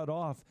I've cut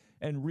off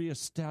and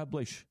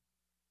reestablish.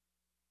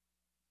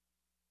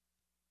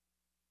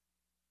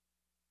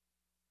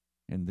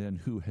 And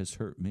then who has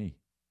hurt me?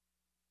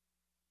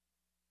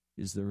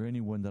 Is there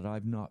anyone that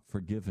I've not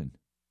forgiven?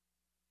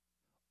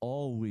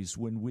 always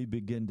when we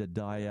begin to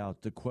die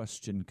out, the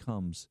question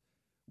comes,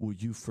 will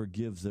you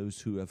forgive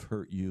those who have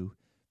hurt you?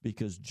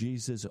 Because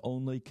Jesus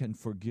only can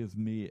forgive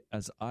me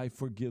as I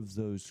forgive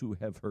those who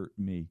have hurt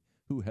me,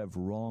 who have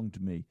wronged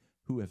me,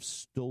 who have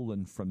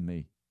stolen from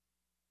me.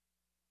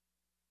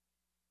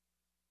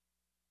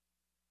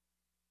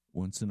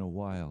 Once in a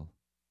while,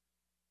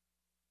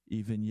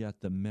 even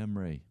yet the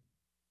memory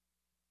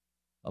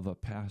of a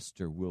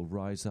pastor will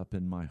rise up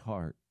in my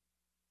heart.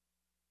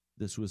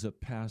 This was a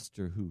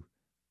pastor who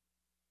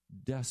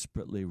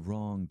desperately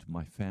wronged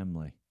my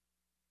family,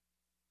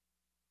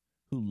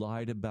 who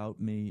lied about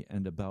me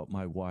and about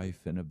my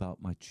wife and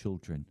about my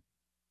children.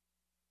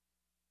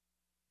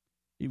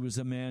 He was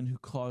a man who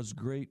caused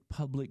great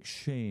public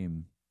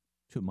shame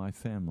to my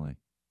family,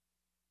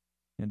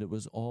 and it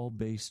was all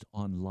based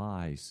on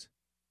lies.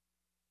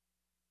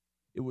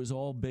 It was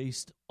all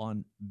based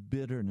on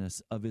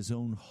bitterness of his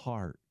own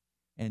heart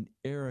and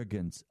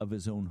arrogance of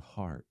his own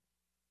heart.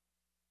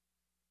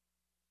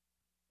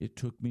 It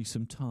took me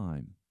some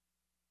time,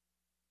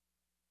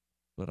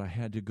 but I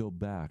had to go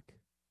back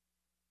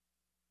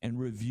and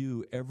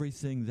review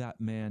everything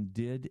that man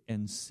did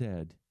and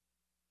said.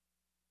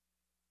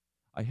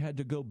 I had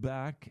to go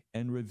back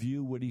and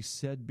review what he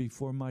said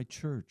before my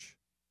church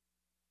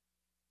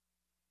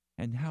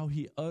and how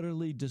he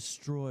utterly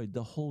destroyed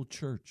the whole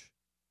church.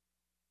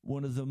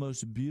 One of the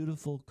most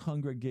beautiful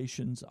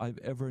congregations I've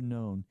ever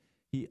known.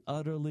 He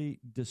utterly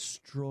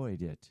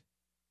destroyed it.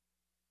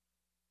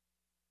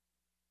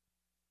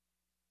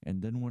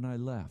 And then when I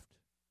left,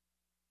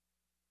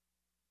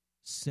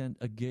 sent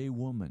a gay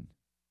woman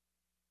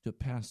to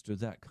pastor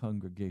that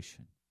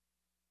congregation.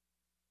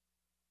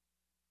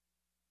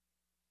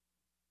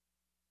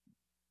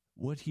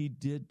 What he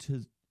did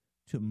to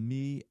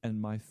me and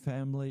my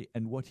family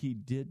and what he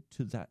did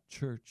to that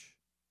church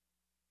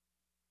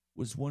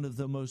was one of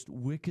the most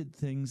wicked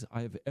things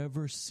I've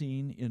ever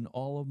seen in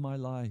all of my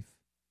life.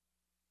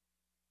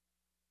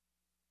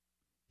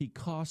 He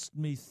cost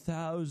me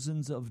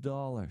thousands of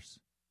dollars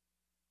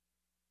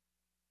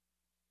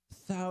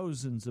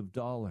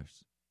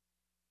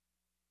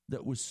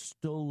that was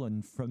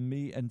stolen from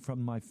me and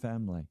from my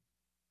family.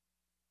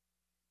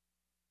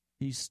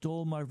 He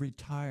stole my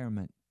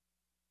retirement.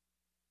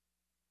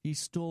 He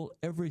stole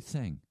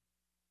everything.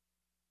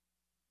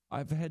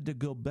 I've had to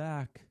go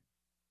back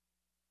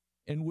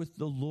and with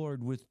the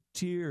Lord, with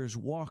tears,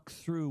 walk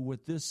through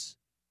what this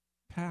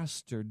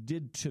pastor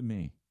did to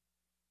me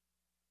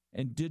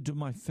and did to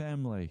my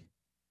family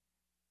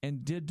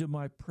and did to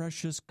my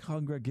precious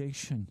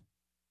congregation.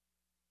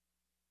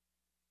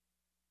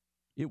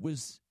 It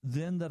was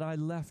then that I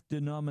left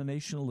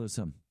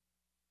denominationalism.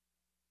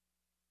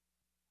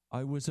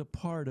 I was a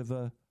part of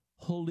a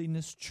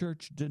holiness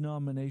church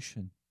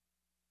denomination.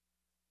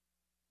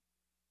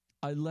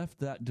 I left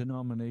that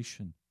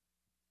denomination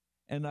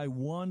and I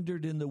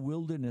wandered in the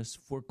wilderness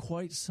for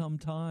quite some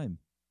time.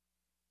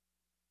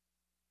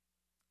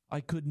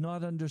 I could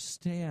not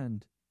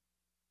understand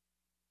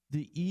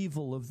the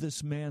evil of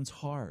this man's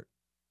heart,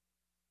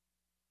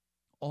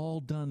 all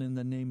done in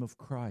the name of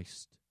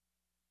Christ.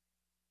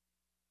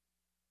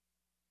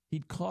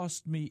 He'd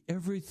cost me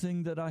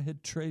everything that I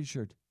had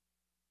treasured.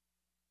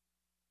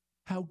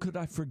 How could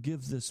I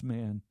forgive this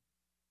man?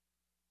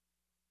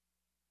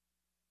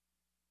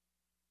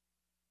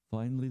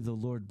 Finally, the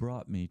Lord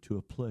brought me to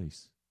a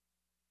place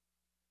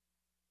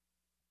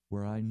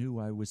where I knew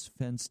I was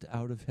fenced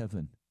out of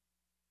heaven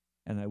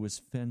and I was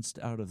fenced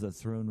out of the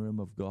throne room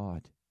of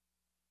God.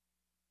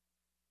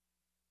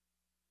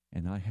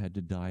 And I had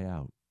to die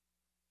out.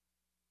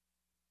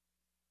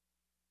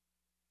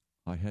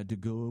 I had to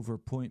go over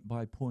point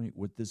by point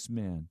what this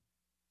man,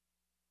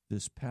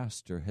 this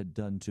pastor, had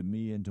done to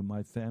me and to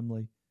my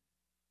family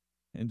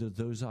and to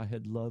those I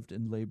had loved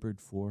and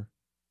labored for.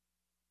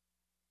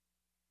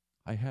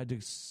 I had to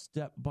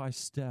step by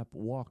step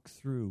walk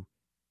through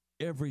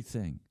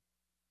everything.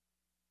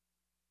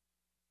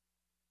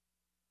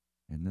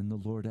 And then the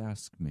Lord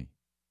asked me,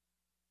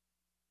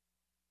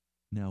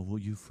 now will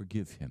you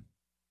forgive him?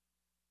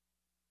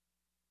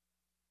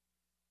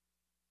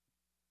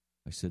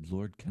 I said,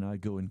 Lord, can I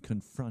go and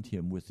confront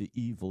him with the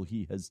evil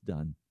he has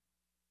done?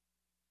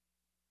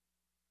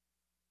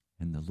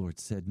 And the Lord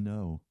said,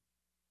 no.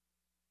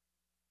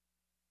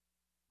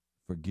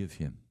 Forgive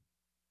him.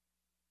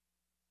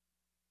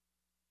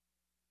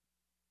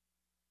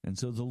 And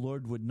so the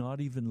Lord would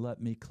not even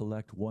let me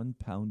collect 1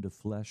 pound of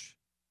flesh.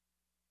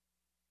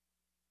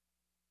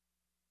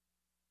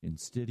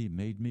 Instead, he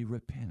made me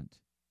repent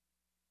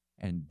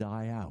and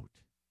die out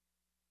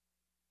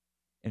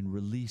and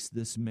release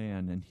this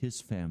man and his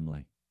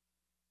family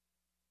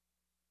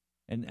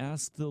and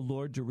ask the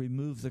Lord to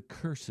remove the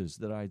curses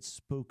that I had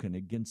spoken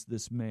against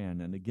this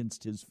man and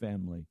against his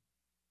family,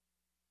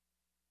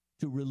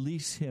 to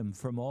release him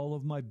from all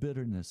of my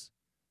bitterness,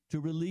 to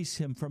release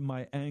him from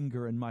my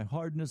anger and my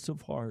hardness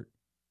of heart,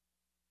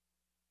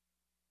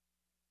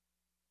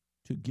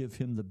 to give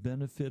him the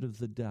benefit of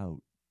the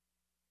doubt,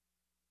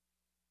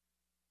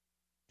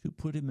 to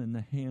put him in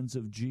the hands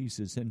of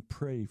Jesus and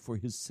pray for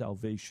his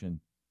salvation.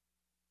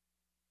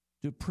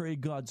 to pray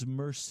God's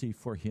mercy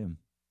for him.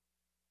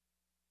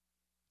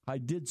 I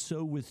did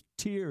so with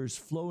tears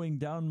flowing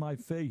down my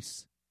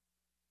face.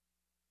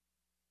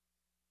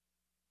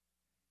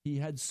 He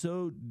had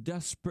so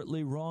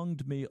desperately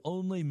wronged me,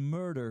 only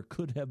murder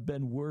could have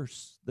been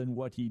worse than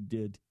what he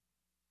did.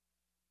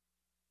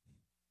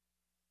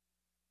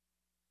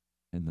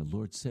 And the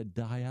Lord said,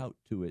 die out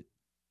to it.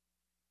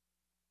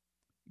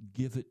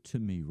 Give it to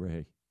me,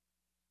 Ray,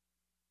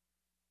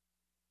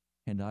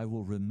 and I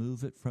will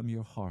remove it from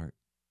your heart.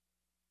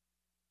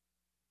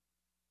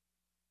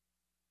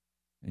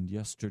 And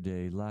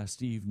yesterday,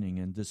 last evening,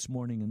 and this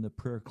morning in the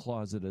prayer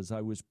closet as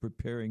I was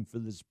preparing for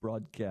this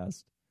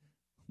broadcast,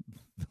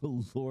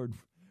 the Lord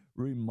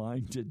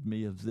reminded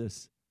me of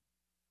this.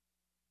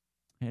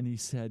 And he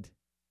said,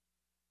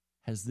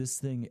 has this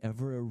thing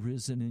ever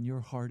arisen in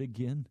your heart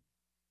again?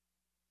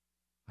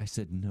 I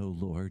said, no,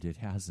 Lord, it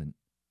hasn't.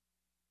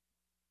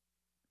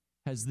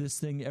 Has this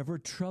thing ever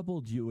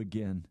troubled you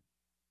again?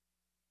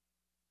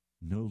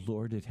 No,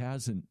 Lord, it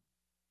hasn't.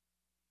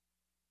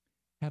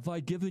 Have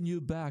I given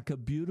you back a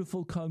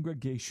beautiful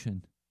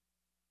congregation?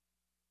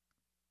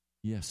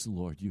 Yes,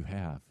 Lord, you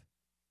have.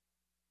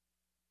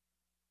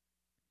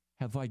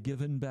 Have I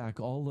given back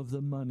all of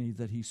the money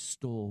that he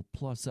stole,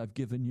 plus I've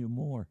given you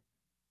more?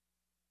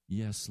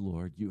 Yes,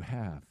 Lord, you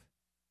have.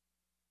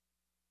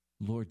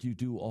 Lord, you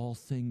do all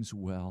things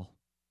well.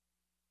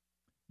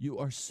 You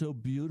are so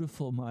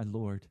beautiful, my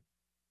Lord.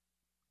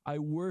 I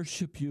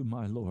worship you,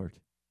 my Lord.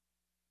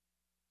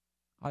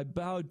 I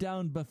bow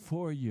down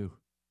before you.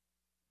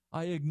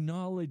 I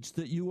acknowledge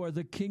that you are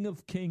the King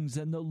of Kings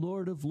and the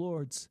Lord of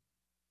Lords.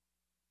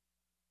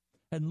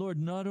 And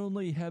Lord, not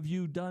only have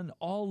you done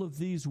all of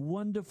these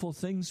wonderful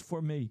things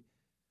for me,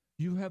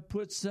 you have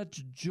put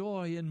such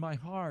joy in my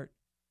heart.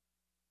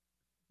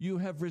 You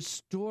have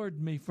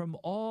restored me from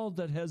all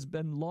that has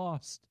been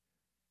lost,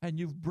 and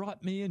you've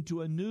brought me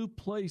into a new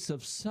place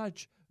of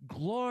such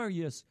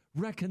glorious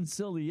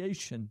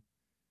reconciliation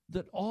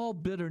that all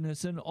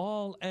bitterness and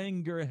all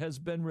anger has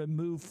been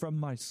removed from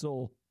my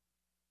soul.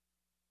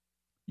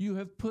 You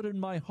have put in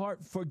my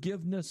heart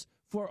forgiveness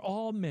for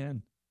all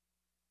men.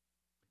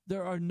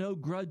 There are no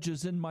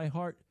grudges in my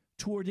heart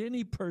toward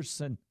any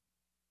person.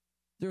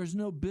 There is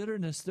no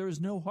bitterness. There is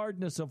no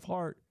hardness of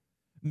heart.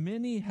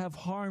 Many have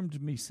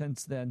harmed me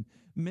since then.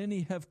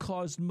 Many have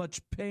caused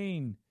much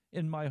pain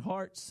in my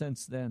heart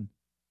since then.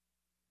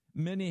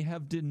 Many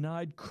have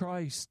denied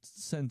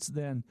Christ since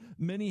then.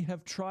 Many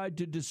have tried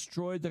to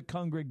destroy the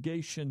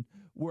congregation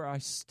where I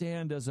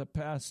stand as a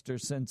pastor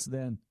since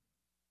then.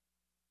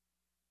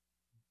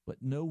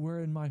 But nowhere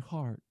in my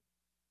heart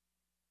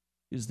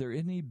is there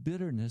any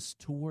bitterness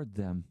toward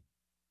them.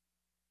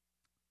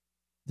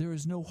 There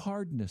is no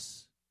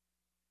hardness.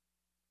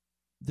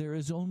 There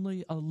is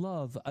only a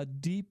love, a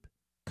deep,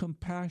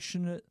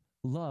 compassionate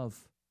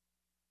love.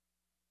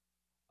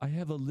 I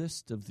have a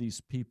list of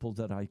these people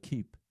that I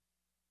keep.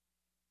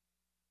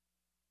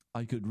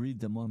 I could read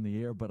them on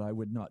the air, but I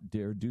would not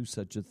dare do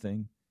such a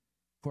thing,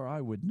 for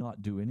I would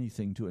not do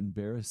anything to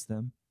embarrass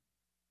them,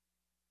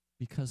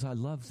 because I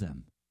love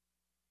them.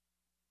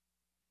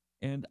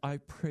 And I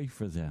pray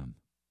for them.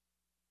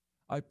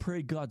 I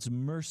pray God's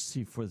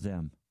mercy for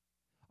them.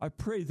 I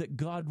pray that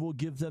God will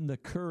give them the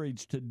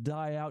courage to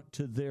die out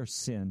to their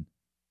sin.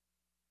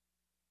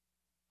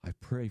 I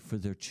pray for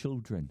their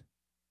children.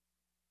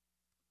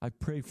 I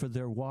pray for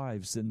their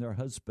wives and their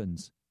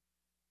husbands.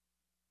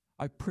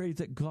 I pray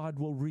that God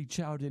will reach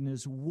out in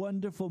his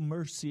wonderful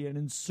mercy and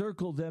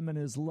encircle them in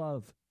his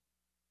love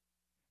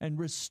and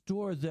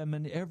restore them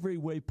in every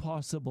way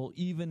possible,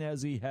 even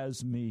as he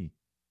has me.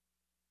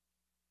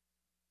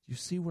 Do you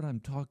see what I'm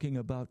talking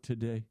about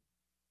today?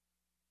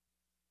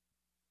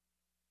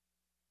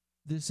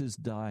 This is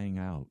dying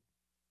out.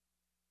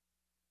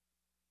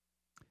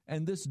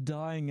 And this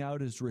dying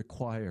out is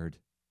required.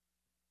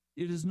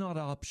 It is not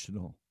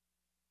optional.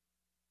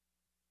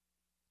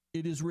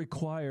 It is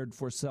required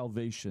for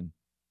salvation.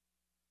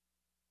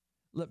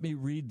 Let me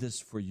read this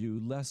for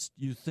you, lest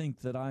you think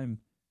that I'm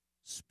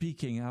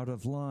speaking out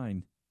of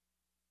line.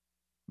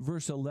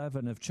 Verse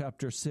 11 of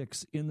chapter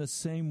 6, in the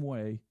same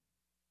way,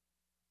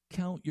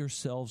 count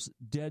yourselves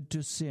dead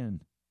to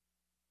sin.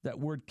 That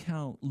word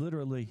count,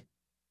 literally,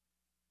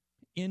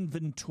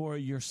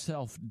 inventory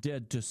yourself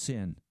dead to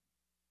sin.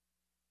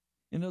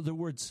 In other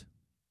words,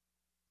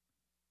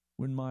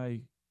 when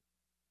my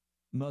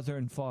mother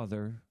and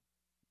father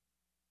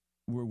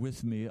were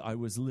with me, I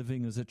was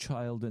living as a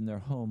child in their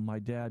home. My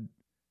dad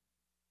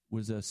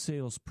was a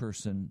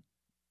salesperson,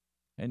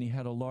 and he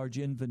had a large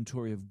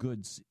inventory of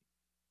goods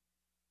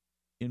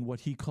in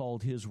what he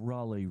called his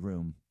Raleigh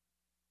room.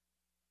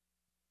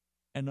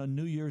 And on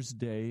New Year's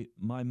Day,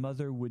 my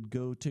mother would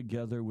go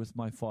together with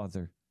my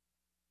father,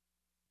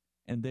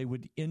 and they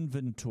would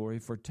inventory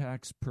for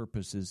tax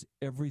purposes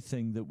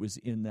everything that was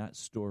in that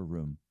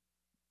storeroom.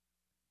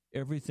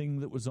 Everything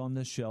that was on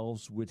the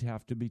shelves would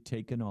have to be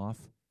taken off,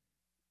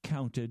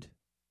 counted,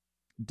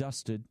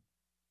 dusted,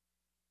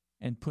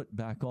 and put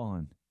back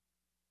on.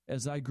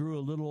 As I grew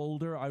a little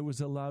older, I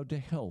was allowed to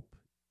help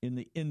in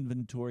the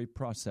inventory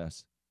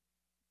process.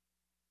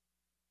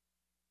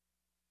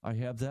 I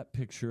have that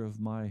picture of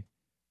my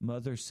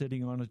mother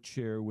sitting on a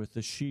chair with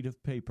a sheet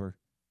of paper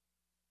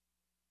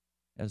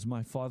as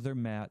my father,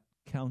 Matt,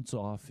 counts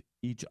off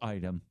each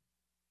item,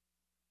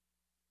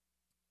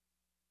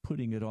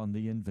 putting it on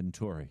the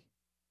inventory.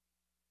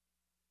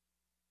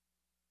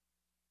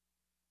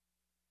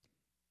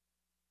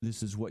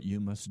 This is what you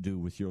must do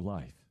with your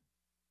life.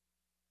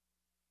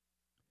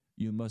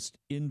 You must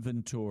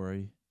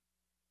inventory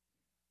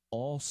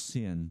all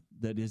sin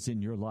that is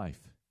in your life.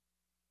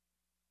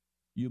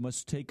 You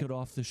must take it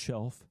off the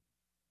shelf.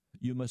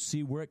 You must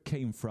see where it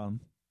came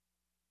from.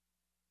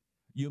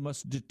 You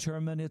must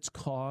determine its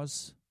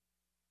cause.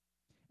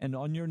 And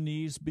on your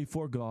knees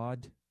before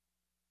God,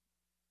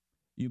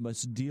 you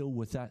must deal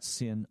with that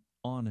sin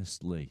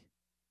honestly.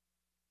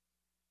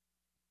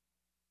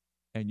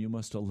 And you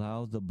must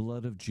allow the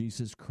blood of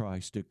Jesus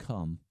Christ to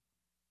come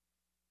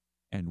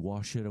and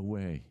wash it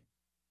away.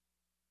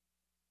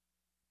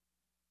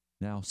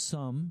 Now,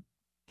 some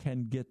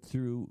can get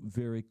through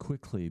very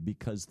quickly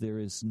because there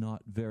is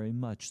not very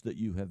much that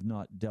you have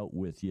not dealt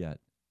with yet.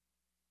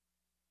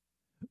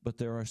 But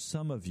there are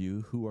some of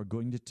you who are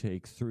going to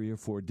take 3 or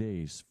 4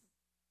 days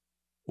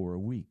or a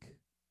week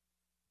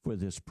for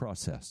this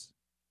process.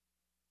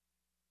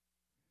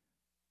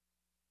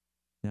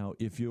 Now,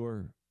 if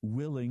you're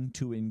willing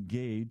to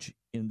engage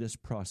in this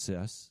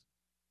process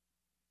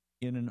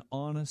in an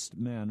honest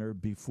manner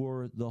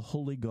before the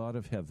holy God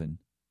of heaven,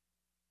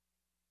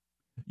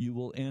 you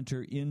will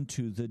enter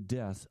into the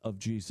death of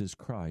Jesus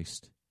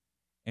Christ,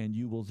 and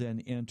you will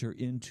then enter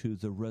into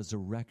the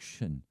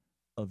resurrection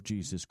of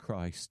Jesus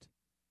Christ,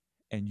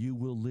 and you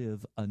will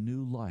live a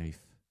new life,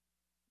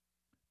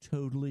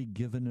 totally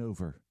given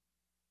over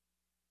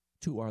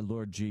to our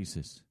Lord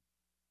Jesus.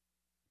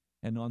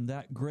 And on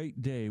that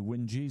great day,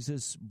 when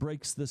Jesus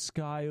breaks the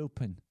sky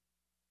open,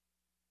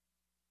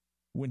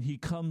 when he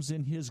comes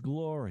in his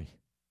glory,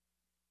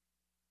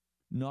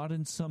 not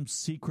in some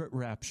secret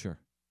rapture,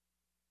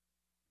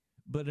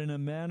 but in a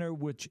manner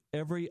which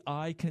every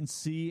eye can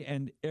see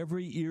and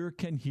every ear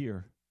can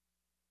hear,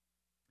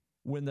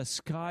 when the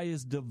sky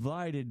is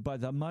divided by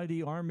the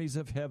mighty armies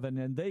of heaven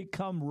and they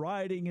come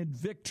riding in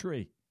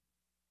victory,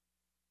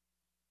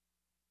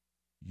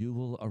 you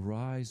will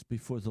arise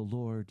before the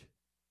Lord,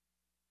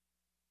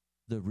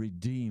 the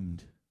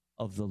redeemed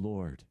of the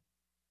Lord.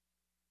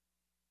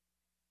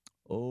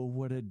 Oh,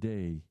 what a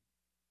day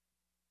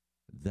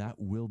that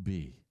will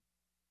be.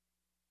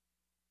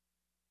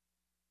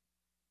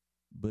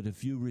 But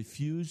if you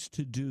refuse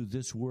to do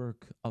this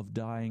work of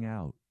dying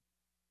out,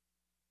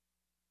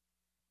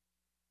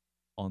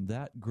 on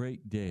that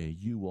great day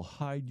you will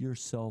hide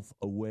yourself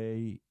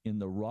away in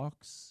the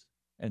rocks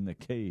and the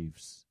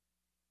caves,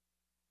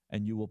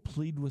 and you will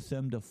plead with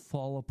them to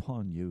fall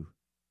upon you,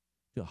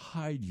 to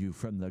hide you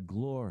from the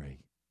glory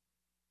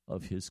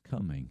of his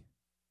coming.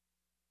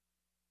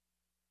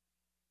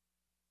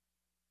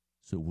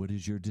 So what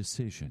is your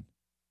decision?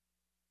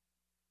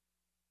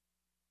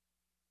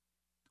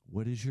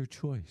 What is your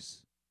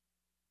choice?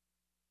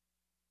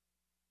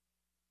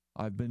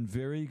 I've been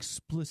very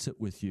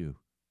explicit with you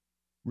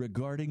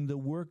regarding the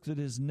work that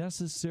is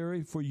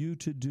necessary for you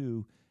to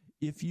do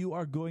if you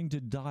are going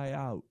to die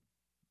out.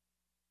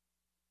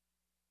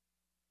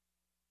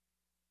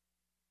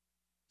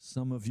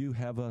 Some of you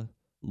have a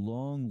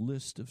long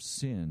list of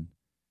sin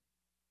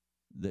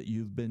that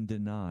you've been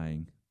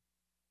denying,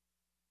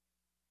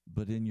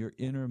 but in your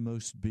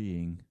innermost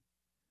being,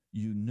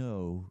 you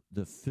know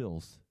the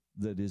filth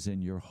that is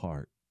in your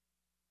heart.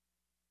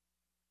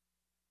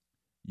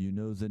 You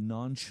know the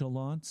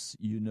nonchalance,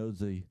 you know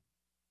the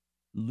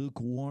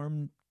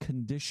lukewarm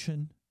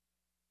condition.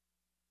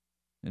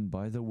 And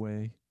by the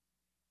way,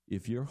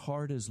 if your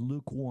heart is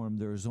lukewarm,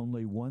 there is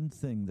only one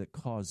thing that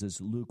causes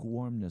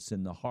lukewarmness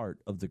in the heart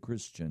of the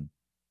Christian,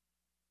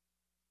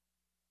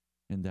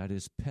 and that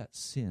is pet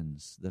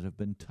sins that have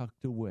been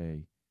tucked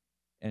away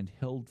and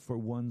held for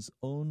one's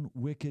own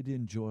wicked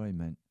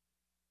enjoyment.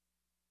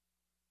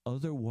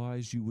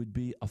 Otherwise, you would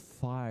be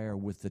afire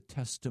with the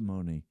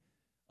testimony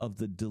of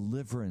the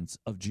deliverance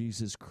of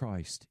Jesus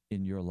Christ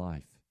in your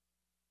life.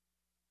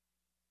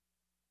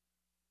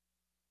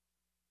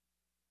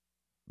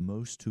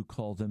 Most who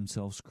call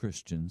themselves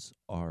Christians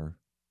are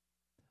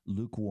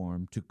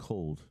lukewarm to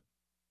cold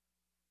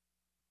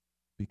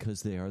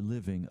because they are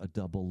living a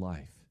double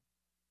life.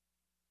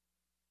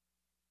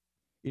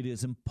 It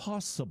is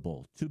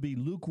impossible to be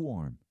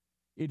lukewarm.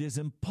 It is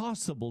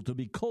impossible to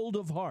be cold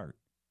of heart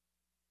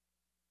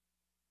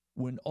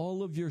when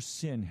all of your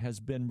sin has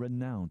been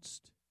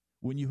renounced,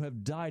 when you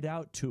have died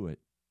out to it,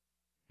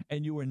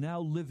 and you are now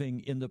living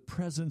in the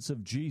presence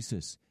of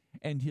Jesus,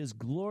 and his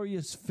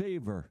glorious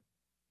favor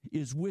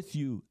is with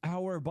you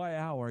hour by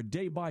hour,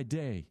 day by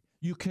day.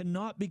 You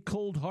cannot be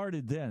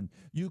cold-hearted then.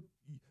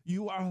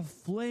 You are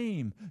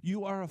aflame.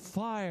 You are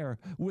afire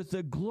with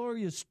the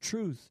glorious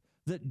truth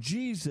that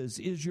Jesus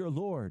is your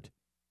Lord.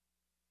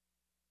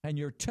 And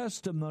your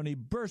testimony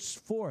bursts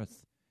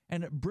forth,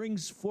 and it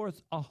brings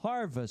forth a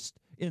harvest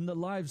in the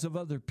lives of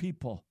other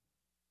people.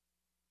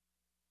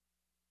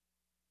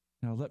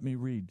 Now let me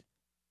read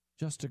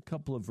Just a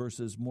couple of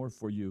verses more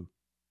for you.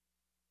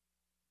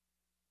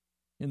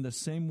 In the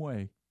same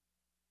way,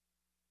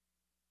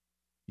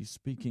 he's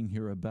speaking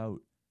here about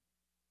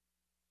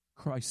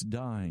Christ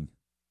dying.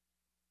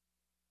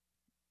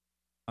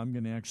 I'm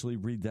going to actually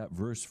read that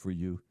verse for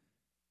you.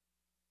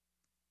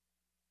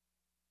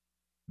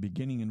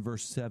 Beginning in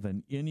verse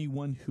 7,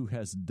 anyone who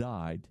has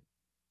died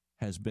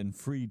has been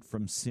freed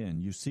from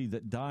sin. You see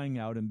that dying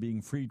out and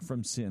being freed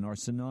from sin are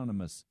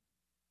synonymous.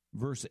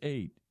 Verse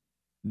 8,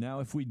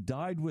 now if we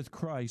died with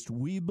Christ,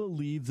 we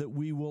believe that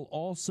we will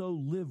also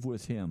live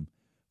with him.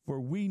 For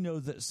we know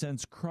that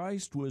since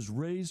Christ was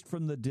raised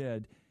from the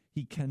dead,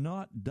 he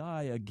cannot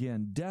die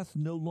again. Death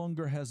no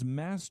longer has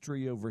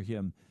mastery over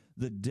him.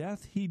 The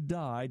death he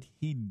died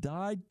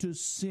to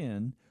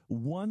sin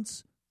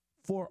once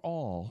for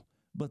all,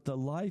 but the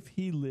life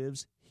he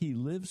lives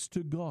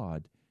to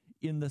God.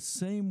 In the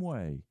same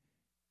way,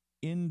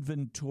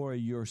 inventory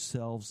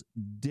yourselves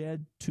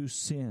dead to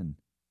sin,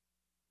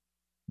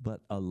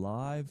 but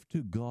alive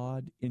to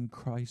God in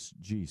Christ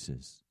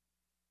Jesus.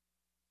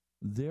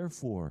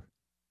 Therefore,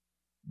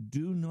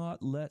 do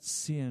not let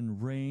sin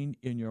reign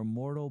in your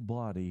mortal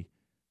body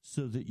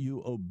so that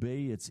you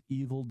obey its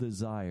evil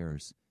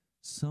desires.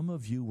 Some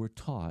of you were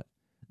taught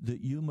that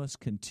you must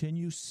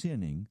continue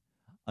sinning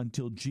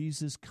until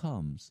Jesus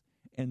comes,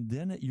 and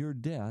then at your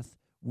death,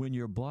 when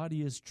your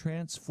body is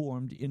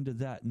transformed into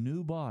that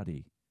new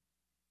body,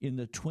 in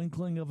the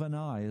twinkling of an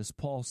eye, as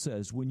Paul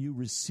says, when you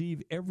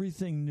receive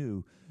everything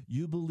new,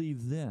 you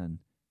believe then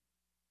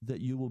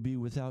that you will be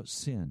without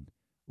sin.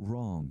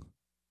 Wrong.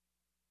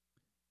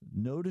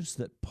 Notice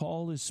that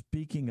Paul is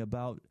speaking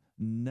about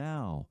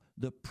now,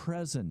 the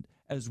present,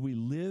 as we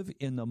live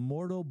in the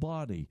mortal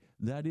body.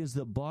 That is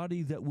the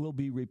body that will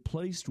be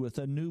replaced with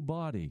a new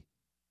body.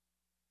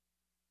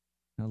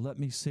 Now let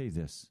me say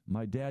this.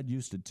 My dad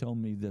used to tell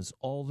me this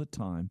all the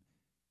time,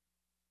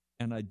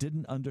 and I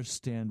didn't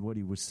understand what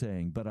he was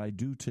saying, but I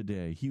do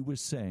today. He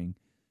was saying,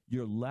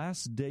 your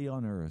last day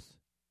on earth,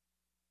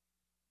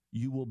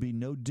 you will be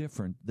no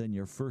different than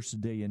your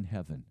first day in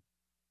heaven.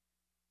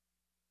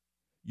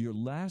 Your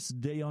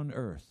last day on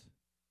earth,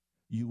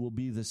 you will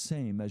be the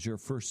same as your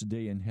first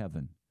day in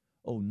heaven.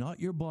 Oh, not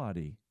your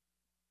body,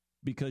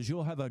 because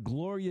you'll have a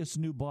glorious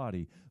new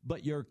body,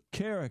 but your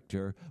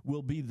character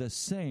will be the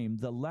same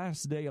the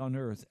last day on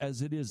earth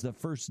as it is the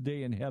first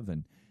day in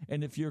heaven.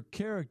 And if your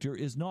character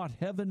is not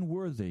heaven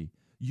worthy,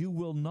 you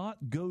will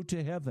not go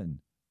to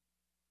heaven.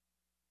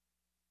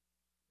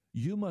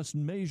 You must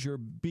measure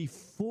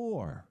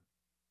before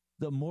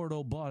the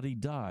mortal body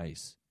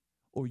dies,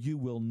 or you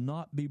will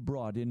not be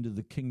brought into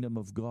the kingdom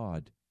of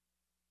God.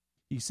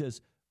 He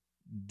says,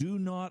 do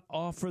not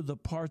offer the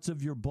parts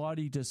of your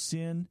body to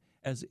sin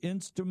as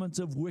instruments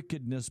of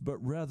wickedness, but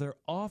rather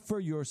offer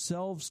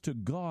yourselves to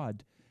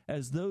God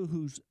as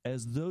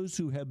those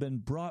who have been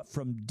brought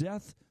from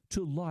death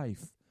to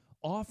life.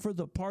 Offer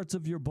the parts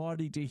of your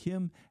body to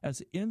him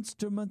as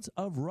instruments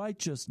of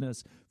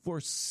righteousness, for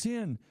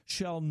sin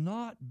shall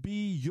not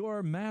be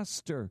your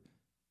master,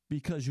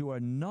 because you are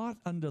not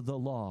under the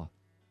law,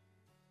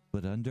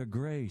 but under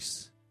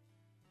grace.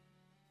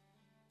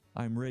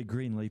 I'm Ray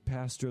Greenley,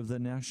 pastor of the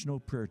National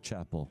Prayer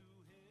Chapel.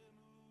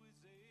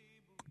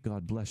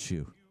 God bless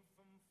you.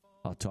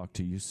 I'll talk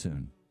to you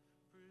soon.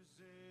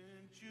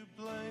 Present you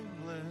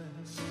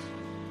blameless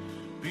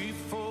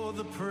before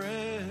the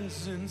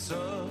presence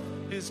of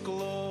his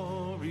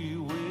glory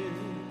with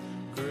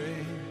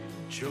great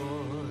joy.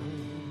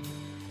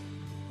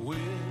 With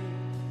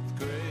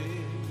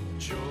great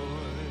joy.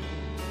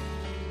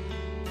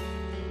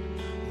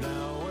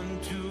 Now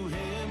unto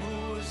him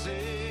who is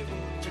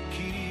able to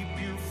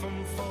keep you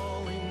from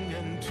falling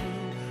and to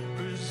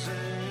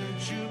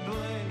present you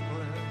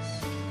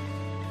blameless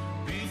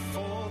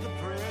before the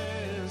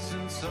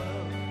presence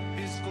of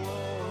his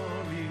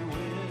glory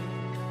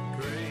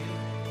with great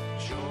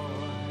joy.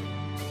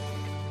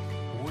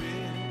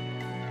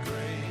 With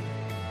great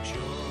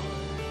joy.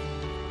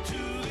 To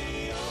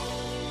the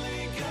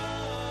only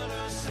God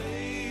our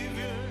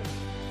Savior,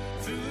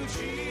 through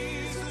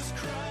Jesus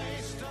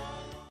Christ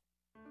our Lord.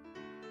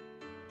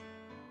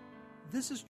 This is